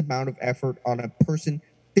least amount of effort on a person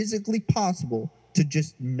physically possible to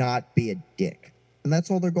just not be a dick. And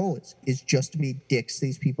that's all their goal is just to be dicks to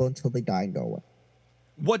these people until they die and go away.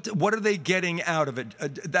 What are they getting out of it?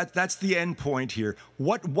 That's the end point here.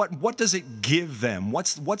 What does it give them?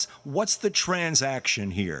 What's the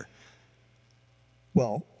transaction here?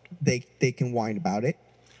 Well, they can whine about it,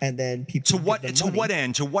 and then people. To what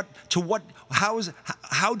end? What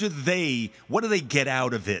do they get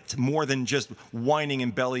out of it more than just whining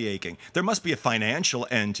and belly aching? There must be a financial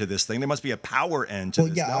end to this thing. There must be a power end to this.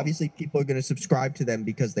 Well, yeah, obviously people are going to subscribe to them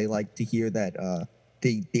because they like to hear that.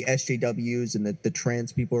 The SJWs and the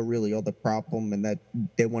trans people are really all the problem, and that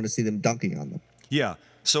they want to see them dunking on them. Yeah.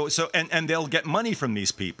 So and they'll get money from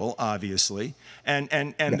these people, obviously, and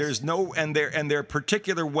yes. There's no and their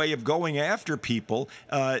particular way of going after people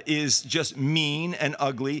is just mean and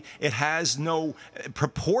ugly. It has no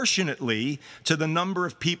proportionately to the number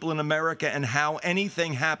of people in America and how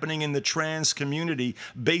anything happening in the trans community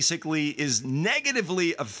basically is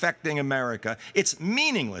negatively affecting America. It's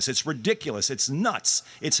meaningless. It's ridiculous. It's nuts.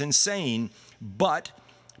 It's insane. But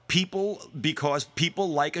because people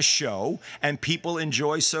like a show and people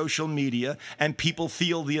enjoy social media and people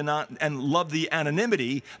feel and love the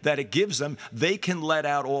anonymity that it gives them, they can let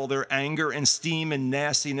out all their anger and steam and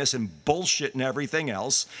nastiness and bullshit and everything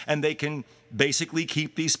else, and they can basically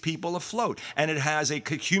keep these people afloat. And it has a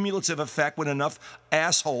cumulative effect when enough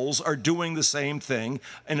assholes are doing the same thing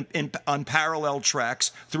on parallel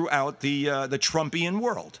tracks throughout the Trumpian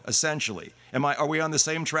world, essentially. Are we on the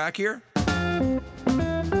same track here?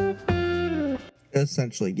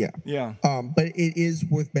 Essentially, yeah. Yeah. But it is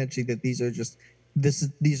worth mentioning that these are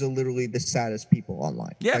literally the saddest people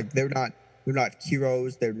online. Yeah. Like they're not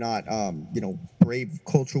heroes. They're not brave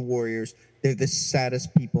cultural warriors. They're the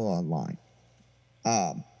saddest people online.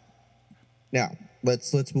 Now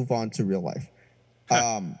let's move on to real life.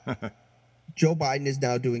 Joe Biden is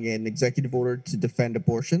now doing an executive order to defend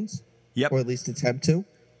abortions. Yep. Or at least attempt to.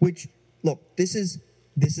 Which, look, this is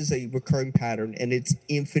a recurring pattern, and it's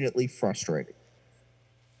infinitely frustrating.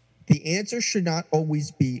 The answer should not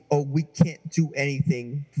always be, oh, we can't do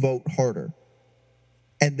anything, vote harder.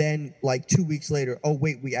 And then, like 2 weeks later, oh,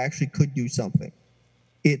 wait, we actually could do something.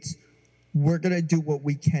 It's, we're going to do what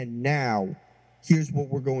we can now. Here's what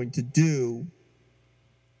we're going to do.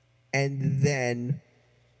 And then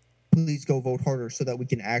please go vote harder so that we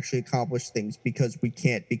can actually accomplish things, because we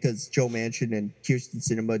can't, because Joe Manchin and Kyrsten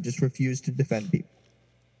Sinema just refuse to defend people.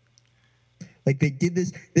 Like they did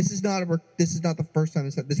this. This is not the first time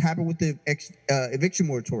this happened with the eviction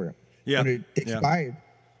moratorium. Yeah. When it expired,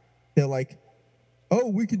 they're like,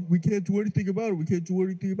 "Oh, we can't do anything about it. We can't do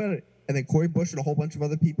anything about it." And then Cory Bush and a whole bunch of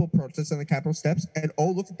other people protested on the Capitol steps, and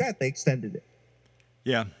oh, look at that, they extended it.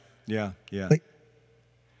 Yeah. Like,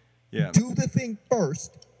 do the thing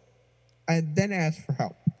first, and then ask for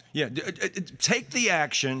help. Yeah. Take the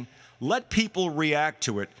action. Let people react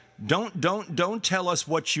to it. Don't tell us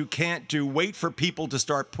what you can't do. Wait for people to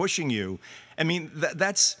start pushing you. I mean,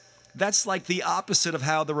 that's like the opposite of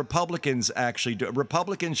how the Republicans actually do.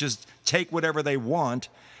 Republicans just take whatever they want,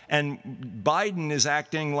 and Biden is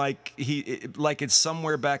acting like it's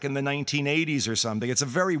somewhere back in the 1980s or something. It's a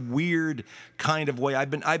very weird kind of way.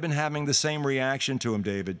 I've been having the same reaction to him,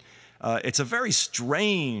 David. It's a very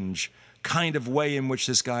strange kind of way in which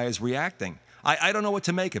this guy is reacting. I don't know what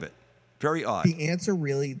to make of it. Very odd. The answer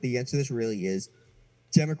to this really is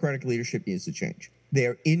Democratic leadership needs to change.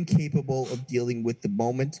 They're incapable of dealing with the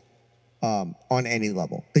moment on any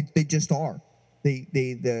level. They just are. They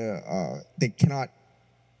cannot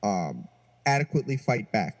adequately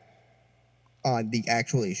fight back on the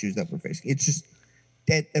actual issues that we're facing. It's just,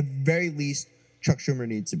 at the very least, Chuck Schumer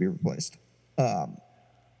needs to be replaced. I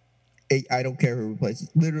don't care who replaces.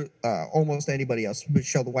 Literally, almost anybody else.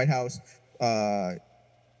 Michelle, the White House.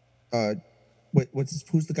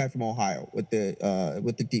 Who's the guy from Ohio with the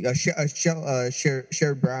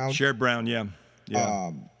Sherrod Brown? Sherrod Brown, yeah.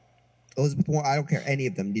 Elizabeth Warren. I don't care. Any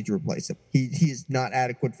of them need to replace him. He is not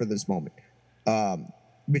adequate for this moment.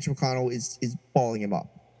 Mitch McConnell is balling him up.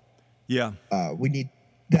 Yeah. We need.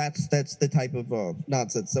 That's the type of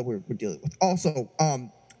nonsense that we're dealing with. Also, I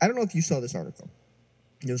don't know if you saw this article.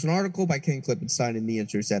 There was an article by Ken Klippenstein in The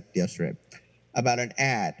Intercept yesterday about an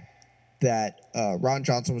ad that Ron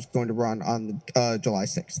Johnson was going to run on July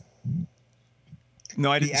 6th.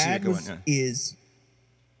 No, I didn't see it going. Is,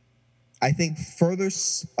 I think, further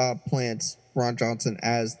plants Ron Johnson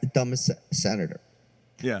as the dumbest senator.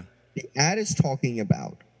 Yeah. The ad is talking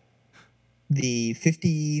about the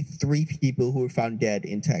 53 people who were found dead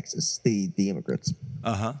in Texas, the immigrants.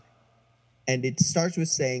 Uh-huh. And it starts with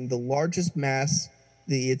saying the latest mass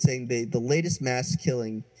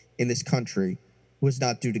killing in this country was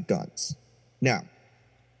not due to guns. Now,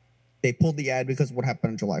 they pulled the ad because of what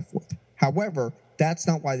happened on July 4th. However, that's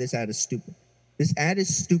not why this ad is stupid. This ad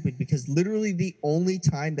is stupid because literally the only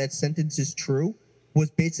time that sentence is true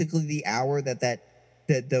was basically the hour that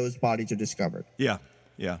those bodies are discovered. Yeah.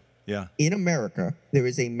 In America, there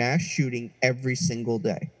is a mass shooting every single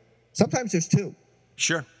day. Sometimes there's two.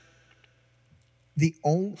 Sure.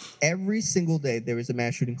 Every single day there is a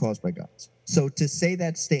mass shooting caused by guns. So to say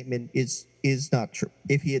that statement is not true.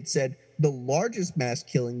 If he had said the largest mass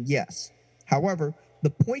killing, yes. However,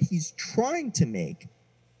 the point he's trying to make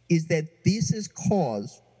is that this is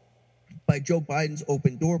caused by Joe Biden's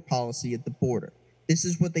open door policy at the border. This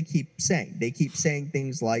is what they keep saying. They keep saying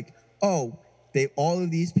things like, all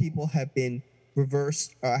of these people have been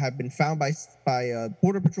reversed, have been found by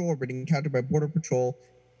Border Patrol or been encountered by Border Patrol.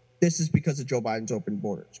 This is because of Joe Biden's open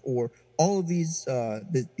borders. Or all of these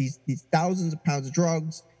thousands of pounds of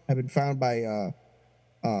drugs have been found by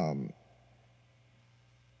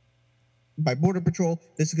Border Patrol.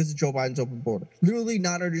 This is because of Joe Biden's open border. Literally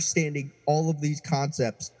not understanding all of these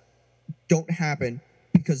concepts don't happen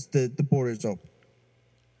because the border is open.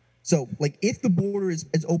 So, like, if the border is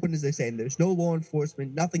as open as they say, and there's no law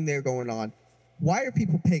enforcement, nothing there going on, why are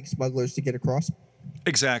people paying smugglers to get across?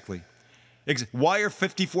 Exactly. Why are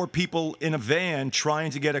 54 people in a van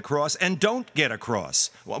trying to get across and don't get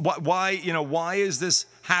across? Why is this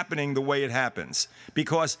happening the way it happens?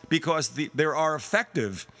 Because there are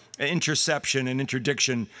effective interception and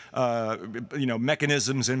interdiction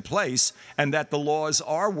mechanisms in place, and that the laws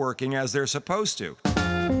are working as they're supposed to.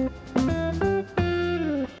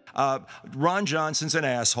 Ron Johnson's an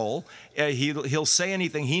asshole. He'll say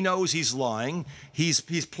anything. He knows he's lying. He's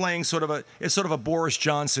playing sort of a Boris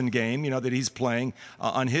Johnson game, that he's playing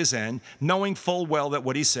on his end, knowing full well that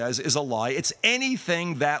what he says is a lie. It's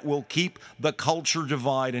anything that will keep the culture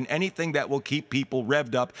divide, and anything that will keep people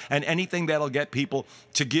revved up, and anything that'll get people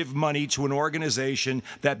to give money to an organization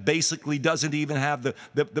that basically doesn't even have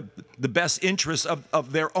the best interests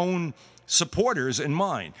of their own supporters in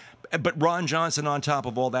mind. But Ron Johnson, on top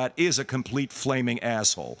of all that, is a complete flaming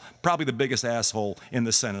asshole. Probably the biggest asshole in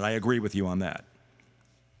the Senate. I agree with you on that.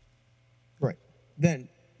 Right. Then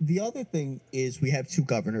the other thing is we have two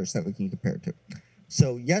governors that we can compare to.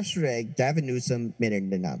 So yesterday, Gavin Newsom made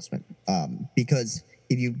an announcement because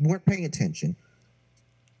if you weren't paying attention,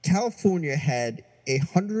 California had a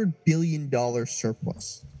 $100 billion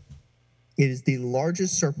surplus. It is the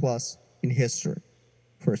largest surplus in history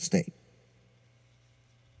for a state.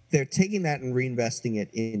 They're taking that and reinvesting it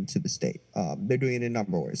into the state. They're doing it in a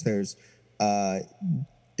number of ways. They're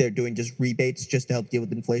doing just rebates just to help deal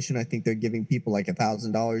with inflation. I think they're giving people like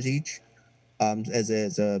 $1,000 each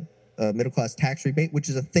as a middle-class tax rebate, which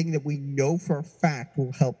is a thing that we know for a fact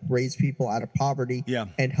will help raise people out of poverty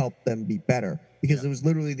and help them be better. Because it was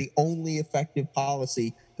literally the only effective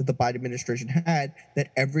policy that the Biden administration had that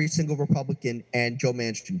every single Republican and Joe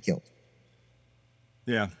Manchin killed.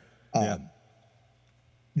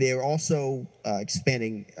 They're also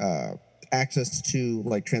expanding access to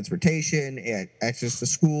like transportation and access to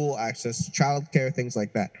school, access to childcare, things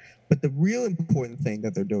like that. But the real important thing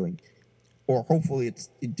that they're doing, or hopefully it's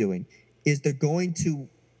doing, is they're going to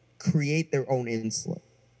create their own insulin.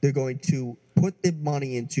 They're going to put the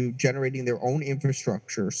money into generating their own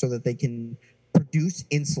infrastructure so that they can produce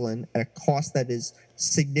insulin at a cost that is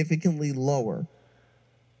significantly lower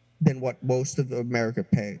than what most of America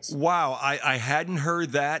pays. Wow, I hadn't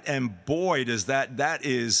heard that, and boy,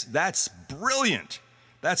 that's brilliant.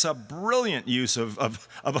 That's a brilliant use of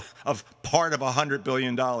part of $100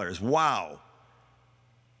 billion. Wow.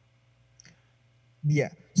 Yeah.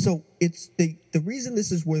 So it's the reason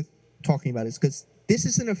this is worth talking about is because this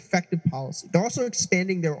is an effective policy. They're also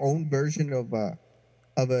expanding their own version of a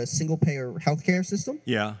single payer healthcare system,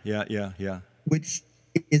 Yeah. which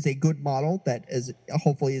is a good model that is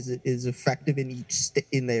hopefully is effective in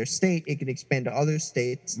in their state. It can expand to other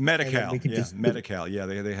states. Medi-Cal, We can yeah, just Medi-Cal, yeah,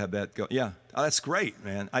 they had that go. Yeah, oh, that's great,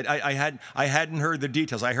 man. I hadn't heard the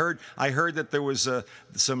details. I heard that there was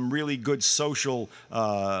some really good social,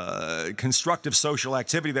 constructive social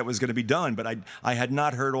activity that was going to be done, but I had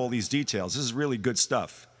not heard all these details. This is really good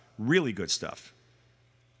stuff. Really good stuff.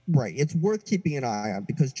 Right. It's worth keeping an eye on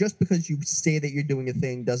because just because you say that you're doing a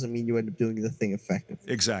thing doesn't mean you end up doing the thing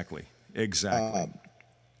effectively. Exactly.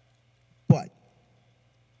 But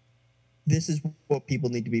this is what people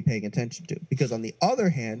need to be paying attention to because on the other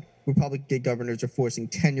hand, Republican governors are forcing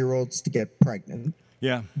 10-year-olds to get pregnant.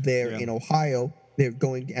 Yeah. In Ohio, they're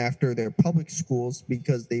going after their public schools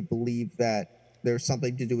because they believe that there's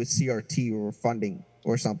something to do with CRT or funding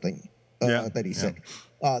or something that he said.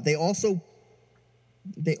 They also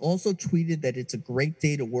tweeted that it's a great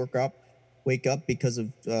day to wake up because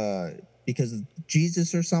of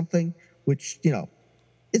Jesus or something, which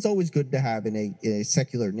it's always good to have in a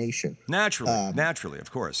secular nation. Naturally, of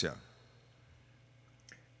course, yeah.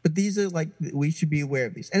 But these are we should be aware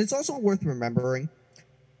of these, and it's also worth remembering.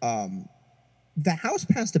 The House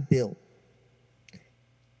passed a bill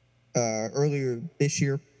earlier this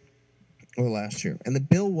year or last year, and the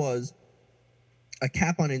bill was a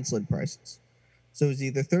cap on insulin prices. So it's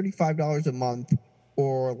either $35 a month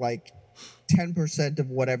or 10% of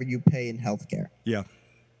whatever you pay in healthcare. Yeah.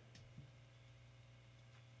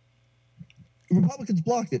 Republicans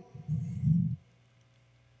blocked it.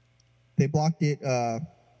 They blocked it. They're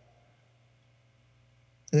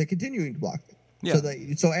continuing to block it. Yeah.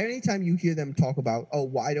 So anytime you hear them talk about,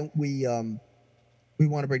 why don't we want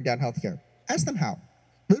to bring down healthcare? Ask them how.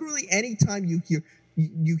 Literally, anytime you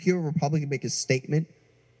hear a Republican make a statement,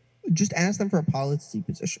 just ask them for a policy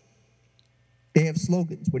position. They have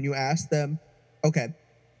slogans. When you ask them, okay,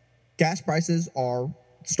 gas prices are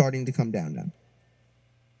starting to come down now.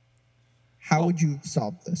 How would you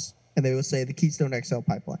solve this? And they will say the Keystone XL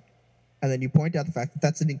pipeline. And then you point out the fact that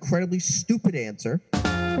that's an incredibly stupid answer.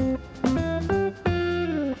 And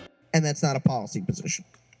that's not a policy position.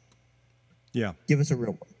 Yeah. Give us a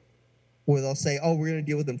real one. Or they'll say, we're going to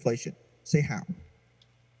deal with inflation. Say how.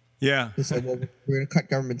 Yeah. They say, well, we're going to cut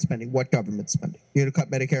government spending. What government spending? You're going to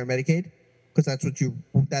cut Medicare and Medicaid? Because that's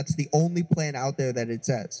the only plan out there that it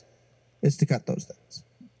says is to cut those things.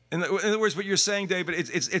 In other words, what you're saying, David,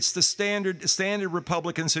 it's the standard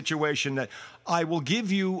Republican situation that I will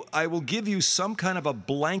give you some kind of a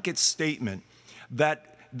blanket statement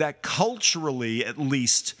that culturally, at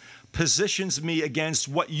least, positions me against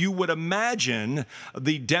what you would imagine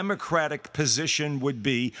the Democratic position would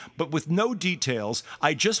be, but with no details.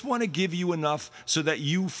 I just want to give you enough so that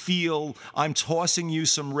you feel I'm tossing you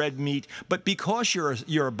some red meat, but because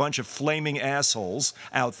you're a bunch of flaming assholes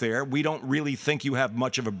out there, we don't really think you have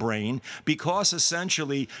much of a brain, because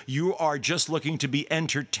essentially you are just looking to be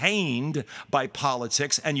entertained by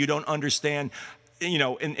politics and you don't understand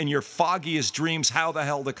in your foggiest dreams, how the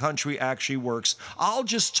hell the country actually works. I'll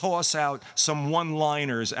just toss out some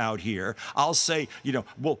one-liners out here. I'll say,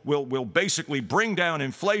 we'll basically bring down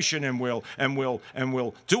inflation and we'll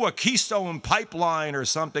do a Keystone pipeline or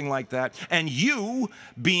something like that. And you,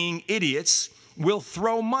 being idiots, will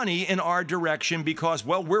throw money in our direction because,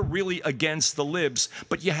 we're really against the libs,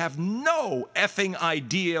 but you have no effing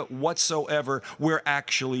idea whatsoever we're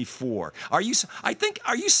actually for. Are you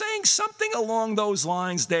saying something along those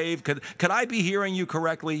lines, Dave? Could I be hearing you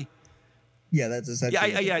correctly? Yeah, that's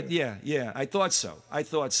essentially. Yeah. I thought so.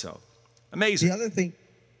 Amazing. The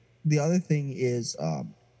other thing is,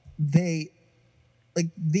 the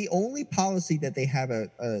only policy that they have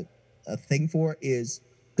a thing for is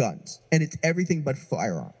guns, and it's everything but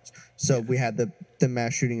firearms. So we had the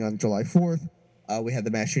mass shooting on July 4th. We had the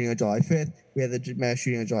mass shooting on July 5th. We had the mass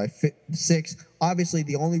shooting on July 6th. Obviously,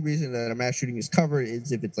 the only reason that a mass shooting is covered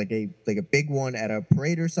is if it's like a big one at a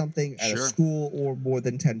parade or something, at a school, or more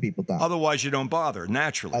than 10 people die. Otherwise, you don't bother,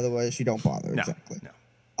 naturally. Exactly.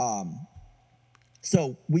 No.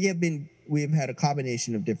 So we have had a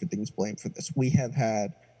combination of different things blamed for this. We have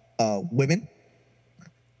had women.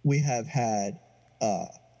 We have had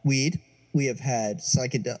weed. We have had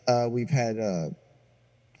we've had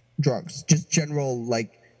drugs, just general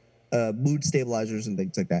mood stabilizers and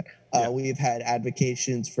things like that. We've had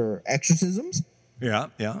advocations for exorcisms. Yeah,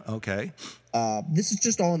 okay. This is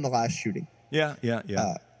just all in the last shooting. Yeah, yeah,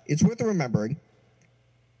 yeah. It's worth remembering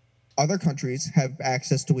other countries have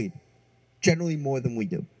access to weed, generally more than we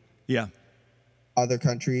do. Yeah. Other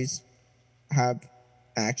countries have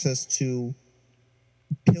access to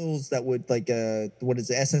pills that would what is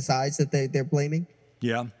it, SSIs that they're blaming.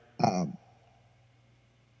 Yeah.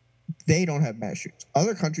 They don't have mass shootings.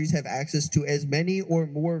 Other countries have access to as many or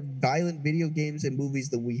more violent video games and movies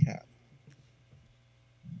than we have.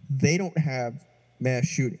 They don't have mass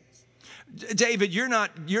shootings. David, you're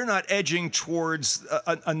not edging towards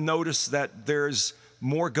a notice that there's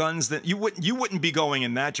more guns than you wouldn't be going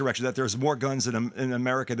in that direction, that there's more guns in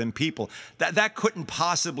America than people. That couldn't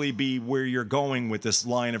possibly be where you're going with this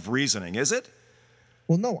line of reasoning, is it?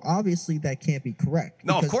 Well, no, obviously that can't be correct.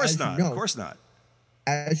 No, of because, course as not. you know, Of course not.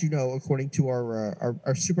 As you know, according to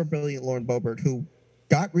our super brilliant Lauren Boebert, who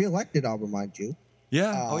got reelected, I'll remind you.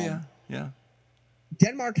 Yeah. Oh yeah. Yeah.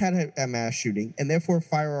 Denmark had a mass shooting, and therefore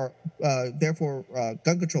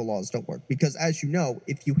gun control laws don't work because, as you know,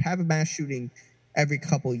 if you have a mass shooting every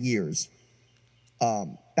couple years,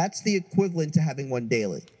 that's the equivalent to having one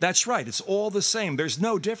daily. That's right. It's all the same. There's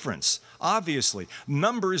no difference. Obviously,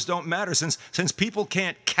 numbers don't matter since people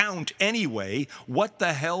can't count anyway. What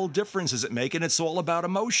the hell difference does it make? And it's all about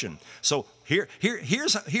emotion. So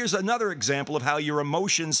here's another example of how your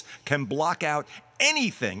emotions can block out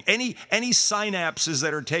anything, any synapses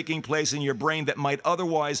that are taking place in your brain that might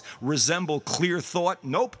otherwise resemble clear thought.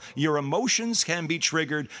 Nope, your emotions can be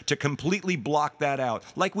triggered to completely block that out,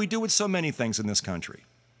 like we do with so many things in this country.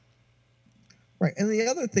 Right, and the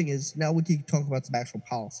other thing is, now we can talk about some actual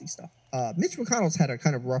policy stuff. Mitch McConnell's had a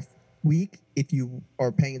kind of rough week, if you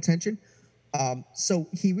are paying attention. So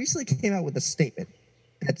he recently came out with a statement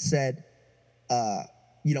that said,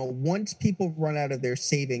 once people run out of their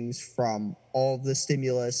savings from all the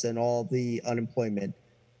stimulus and all the unemployment,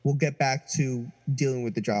 we'll get back to dealing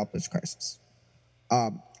with the jobless crisis.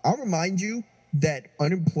 I'll remind you that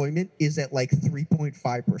unemployment is at like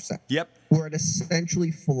 3.5%. Yep. We're at essentially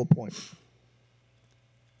full employment.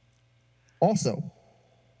 Also,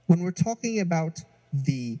 when we're talking about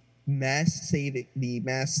the mass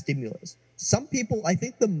stimulus, some people, I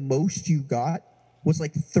think the most you got was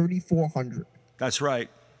like 3,400. That's right.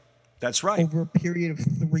 That's right. Over a period of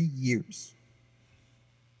 3 years.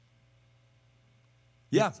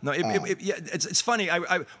 Yeah, no, it's funny.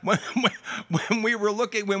 When we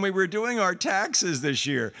were doing our taxes this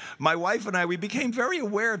year, my wife and we became very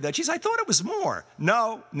aware of that. She's, I thought it was more.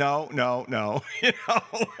 No. You know.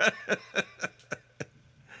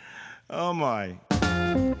 Oh my.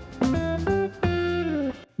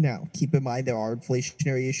 Now, keep in mind there are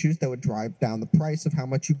inflationary issues that would drive down the price of how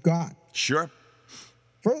much you got. Sure.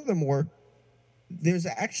 Furthermore, there is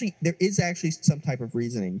actually some type of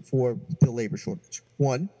reasoning for the labor shortage.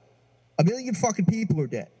 1 million fucking people are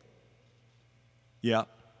dead. Yeah.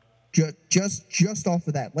 Just off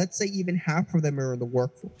of that. Let's say even half of them are in the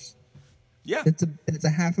workforce. Yeah. It's a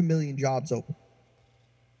 500,000 jobs open.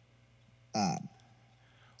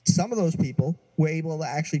 Some of those people were able to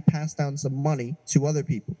actually pass down some money to other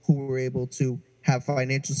people who were able to have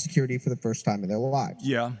financial security for the first time in their lives.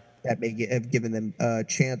 Yeah. That may have given them a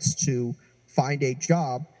chance to find a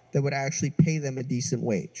job that would actually pay them a decent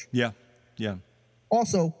wage. Yeah. Yeah.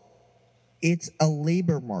 Also, it's a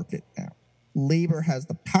labor market now. Labor has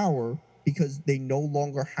the power because they no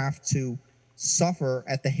longer have to suffer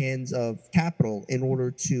at the hands of capital in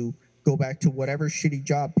order to go back to whatever shitty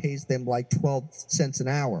job pays them like 12 cents an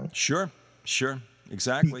hour. Sure.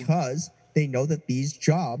 Exactly. Because they know that these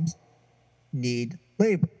jobs need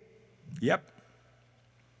labor. Yep.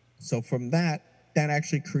 So from that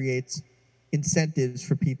actually creates incentives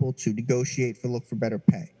for people to negotiate look for better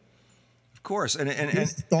pay. Of course. And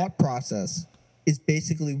this thought process is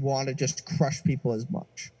basically want to just crush people as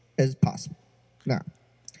much as possible. Now,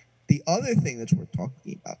 the other thing that's worth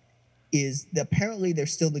talking about is that apparently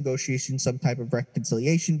there's still negotiating some type of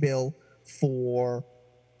reconciliation bill for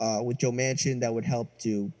with Joe Manchin that would help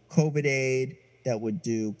do COVID aid, that would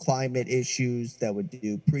do climate issues, that would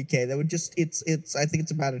do pre-K, that would just I think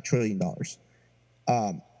it's about $1 trillion.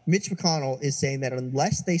 Mitch McConnell is saying that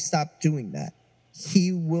unless they stop doing that,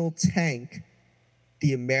 he will tank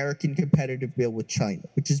the American competitive bill with China,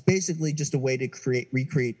 which is basically just a way to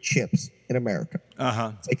recreate chips in America.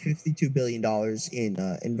 Uh-huh. It's like $52 billion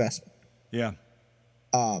in investment. Yeah.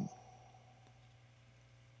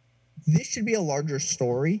 This should be a larger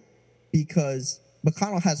story because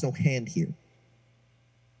McConnell has no hand here.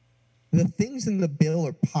 The things in the bill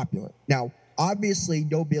are popular. Now, obviously,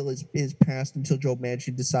 no bill is passed until Joe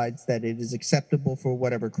Manchin decides that it is acceptable for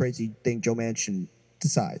whatever crazy thing Joe Manchin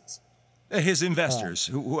decides. His investors,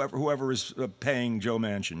 whoever is paying Joe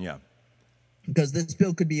Manchin, yeah. because this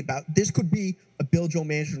could be a bill Joe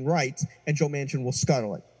Manchin writes, and Joe Manchin will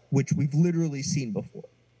scuttle it, which we've literally seen before.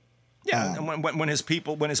 Yeah, and when his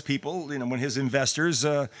people, when his investors,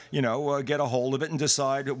 get a hold of it and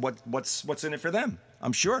decide what's in it for them,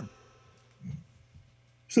 I'm sure.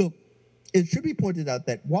 So it should be pointed out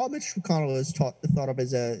that while Mitch McConnell is thought of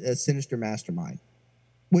as a sinister mastermind,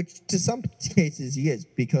 which to some cases he is,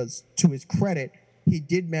 because to his credit, he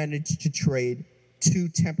did manage to trade 2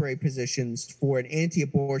 temporary positions for an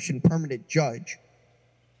anti-abortion permanent judge,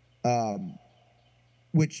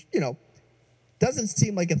 which, doesn't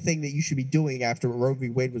seem like a thing that you should be doing after Roe v.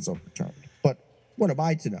 Wade was overturned. But what am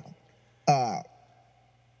I to know?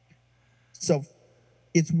 So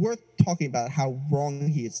it's worth talking about how wrong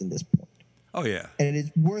he is in this point. Oh, yeah. And it's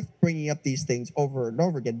worth bringing up these things over and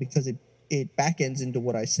over again because it back ends into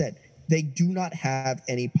what I said. They do not have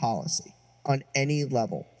any policy on any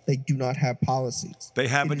level. They do not have policies. They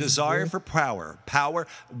have a desire for power.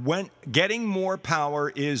 When getting more power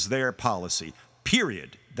is their policy.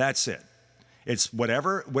 Period. That's it. It's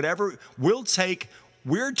whatever we're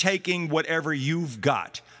taking whatever you've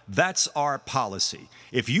got. That's our policy.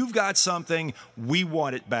 If you've got something, we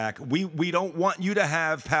want it back. We don't want you to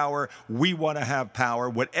have power. We want to have power.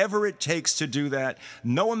 Whatever it takes to do that.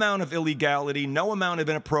 No amount of illegality, no amount of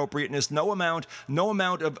inappropriateness, no amount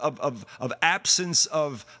of absence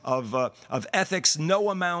of ethics, no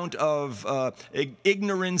amount of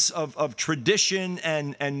ignorance of tradition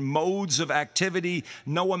and modes of activity,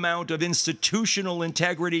 no amount of institutional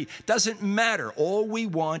integrity. Doesn't matter. All we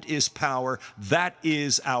want is power. That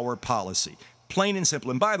is our policy. Plain and simple.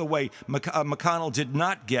 And by the way, McConnell did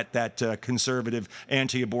not get that conservative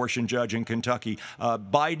anti-abortion judge in Kentucky.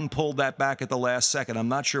 Biden pulled that back at the last second. I'm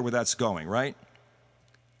not sure where that's going, right?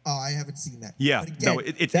 Oh, I haven't seen that. Yeah. But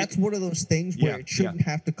again, that's one of those things where it shouldn't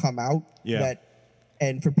have to come out. Yeah.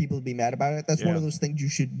 And for people to be mad about it, that's one of those things you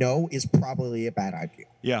should know is probably a bad idea.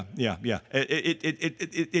 Yeah.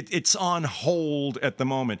 It's on hold at the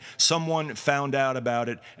moment. Someone found out about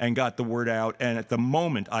it and got the word out, and at the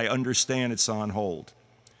moment, I understand it's on hold.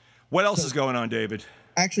 What else is going on, David?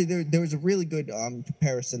 Actually, there was a really good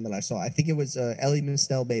comparison that I saw. I think it was Ellie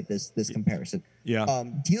Mistel made this comparison. Yeah.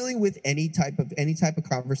 Dealing with any type of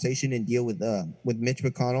conversation and deal with Mitch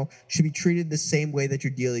McConnell should be treated the same way that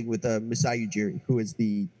you're dealing with Masai Ujiri, who is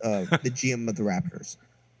the GM of the Raptors.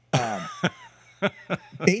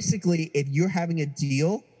 Basically, if you're having a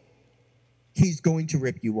deal, he's going to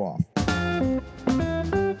rip you off.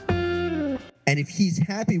 And if he's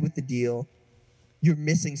happy with the deal, you're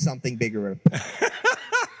missing something bigger.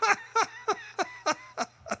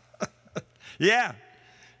 Yeah.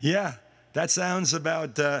 That sounds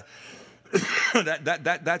about that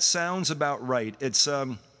sounds about right. It's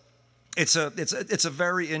a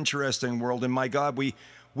very interesting world, and my God, we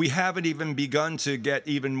haven't even begun to get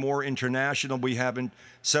even more international. We haven't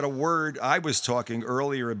said a word. I was talking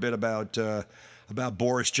earlier a bit about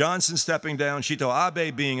Boris Johnson stepping down, Shinzo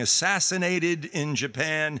Abe being assassinated in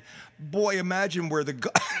Japan. Boy, imagine where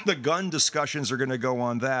the gun discussions are going to go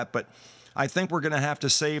on that. But I think we're going to have to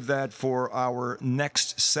save that for our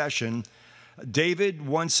next session. David,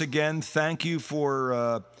 once again, thank you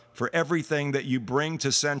for everything that you bring to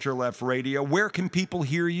Center Left Radio. Where can people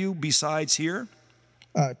hear you besides here?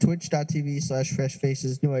 Twitch.tv/Fresh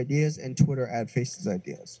Faces New Ideas and Twitter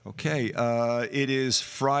 @FacesIdeas. Okay, it is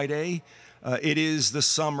Friday. It is the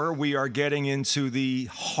summer. We are getting into the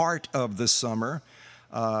heart of the summer.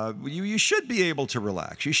 You should be able to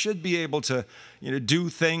relax. You should be able to do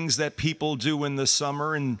things that people do in the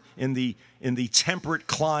summer and in the temperate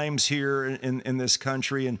climes here in this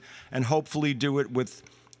country, and hopefully do it with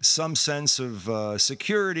some sense of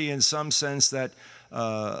security and some sense that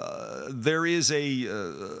there is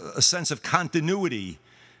a sense of continuity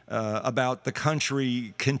about the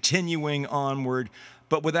country continuing onward,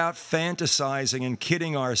 but without fantasizing and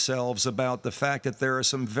kidding ourselves about the fact that there are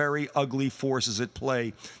some very ugly forces at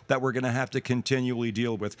play that we're going to have to continually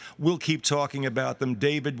deal with. We'll keep talking about them.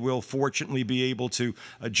 David will fortunately be able to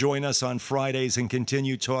join us on Fridays and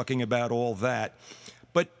continue talking about all that.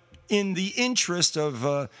 But in the interest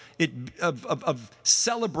of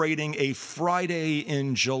celebrating a Friday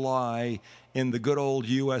in July in the good old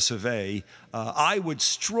US of A, I would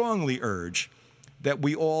strongly urge that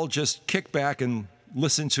we all just kick back and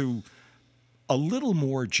listen to a little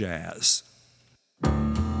more jazz.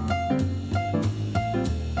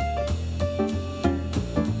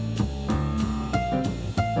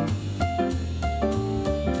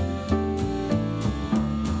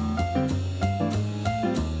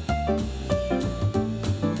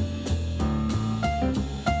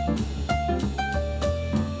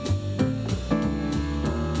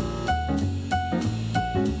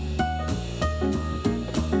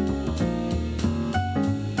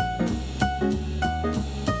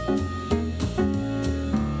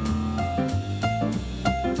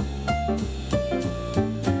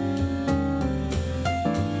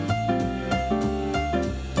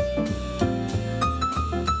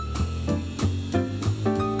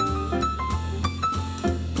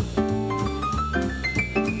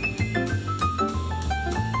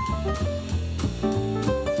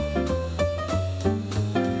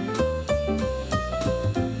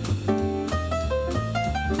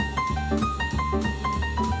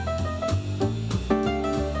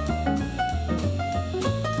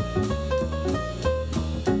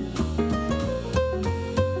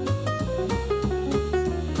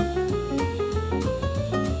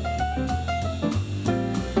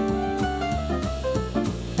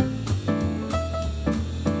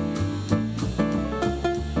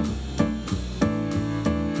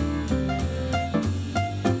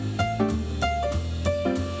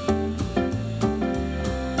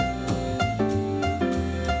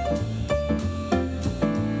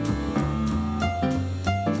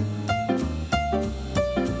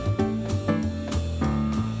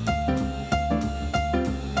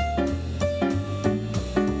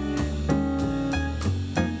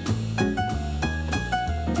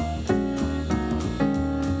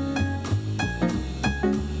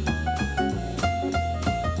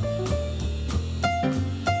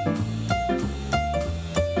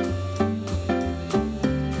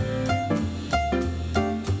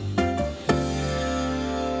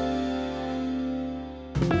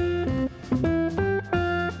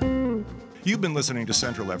 You've been listening to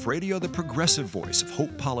Center Left Radio, the progressive voice of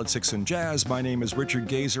hope, politics, and jazz. My name is Richard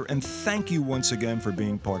Gazer, and thank you once again for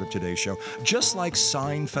being part of today's show. Just like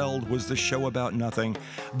Seinfeld was the show about nothing,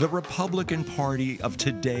 the Republican Party of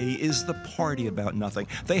today is the party about nothing.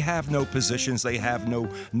 They have no positions. They have no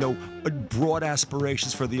broad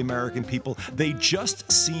aspirations for the American people. They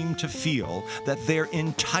just seem to feel that they're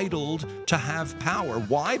entitled to have power.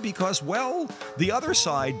 Why? Because, well, the other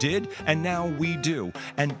side did, and now we do.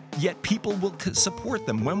 And yet people will support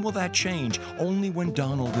them. When will that change? Only when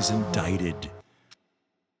Donald is indicted.